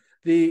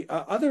 The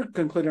other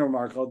concluding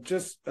remark I'll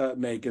just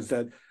make is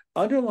that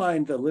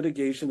underlying the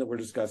litigation that we're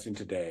discussing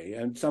today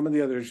and some of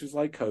the other issues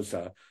like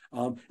COSA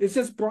is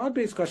this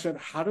broad-based question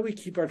of how do we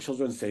keep our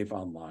children safe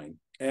online?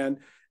 And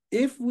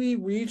if we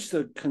reach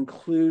the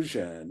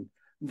conclusion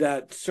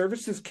that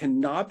services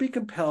cannot be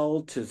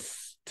compelled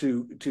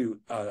to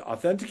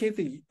authenticate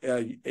the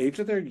age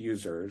of their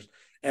users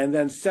and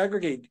then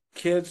segregate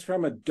kids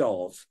from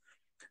adults,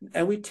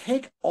 and we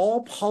take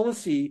all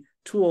policy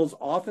tools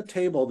off the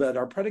table that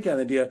are predicated on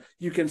the idea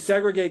you can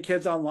segregate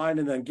kids online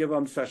and then give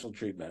them special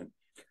treatment,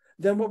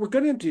 then what we're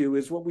going to do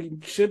is what we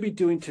should be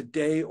doing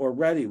today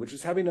already, which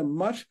is having a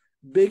much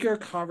bigger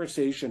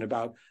conversation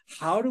about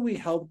how do we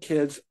help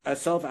kids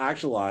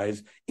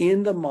self-actualize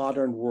in the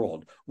modern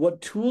world?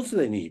 What tools do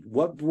they need?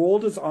 What role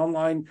does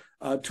online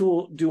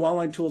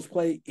tools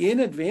play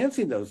in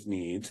advancing those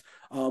needs?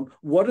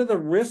 What are the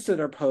risks that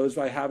are posed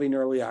by having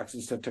early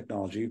access to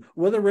technology?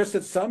 What are the risks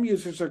that some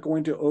users are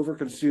going to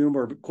overconsume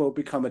or, quote,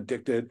 become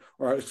addicted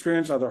or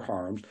experience other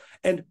harms?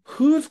 And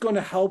who's going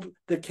to help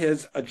the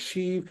kids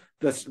achieve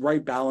this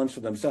right balance for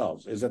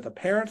themselves? Is it the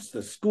parents,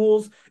 the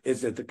schools?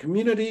 Is it the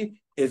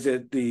community? Is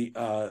it the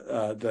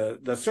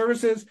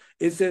services?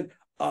 Is it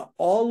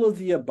all of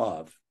the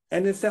above?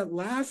 And it's that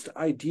last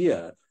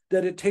idea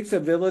that it takes a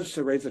village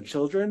to raise the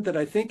children that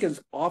I think is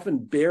often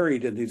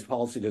buried in these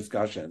policy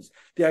discussions.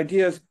 The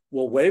idea is,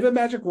 we'll wave a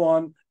magic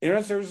wand,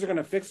 internet services are going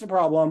to fix the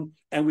problem,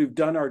 and we've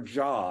done our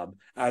job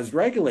as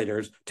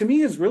regulators, to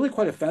me is really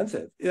quite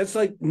offensive. It's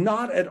like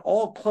not at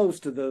all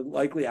close to the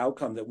likely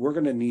outcome that we're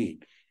going to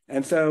need.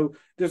 And so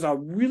there's a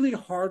really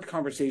hard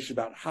conversation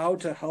about how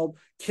to help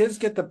kids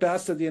get the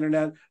best of the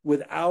internet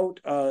without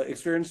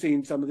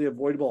experiencing some of the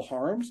avoidable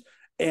harms.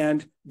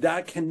 And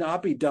that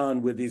cannot be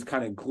done with these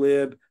kind of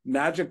glib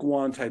magic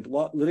wand type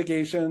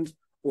litigations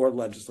or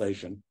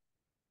legislation.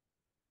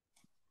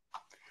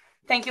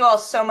 Thank you all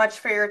so much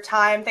for your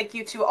time. Thank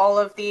you to all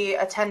of the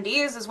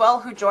attendees as well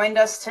who joined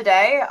us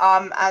today.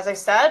 As I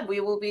said, we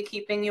will be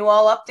keeping you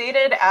all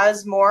updated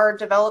as more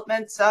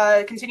developments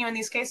continue in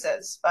these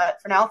cases.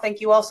 But for now,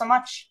 thank you all so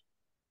much.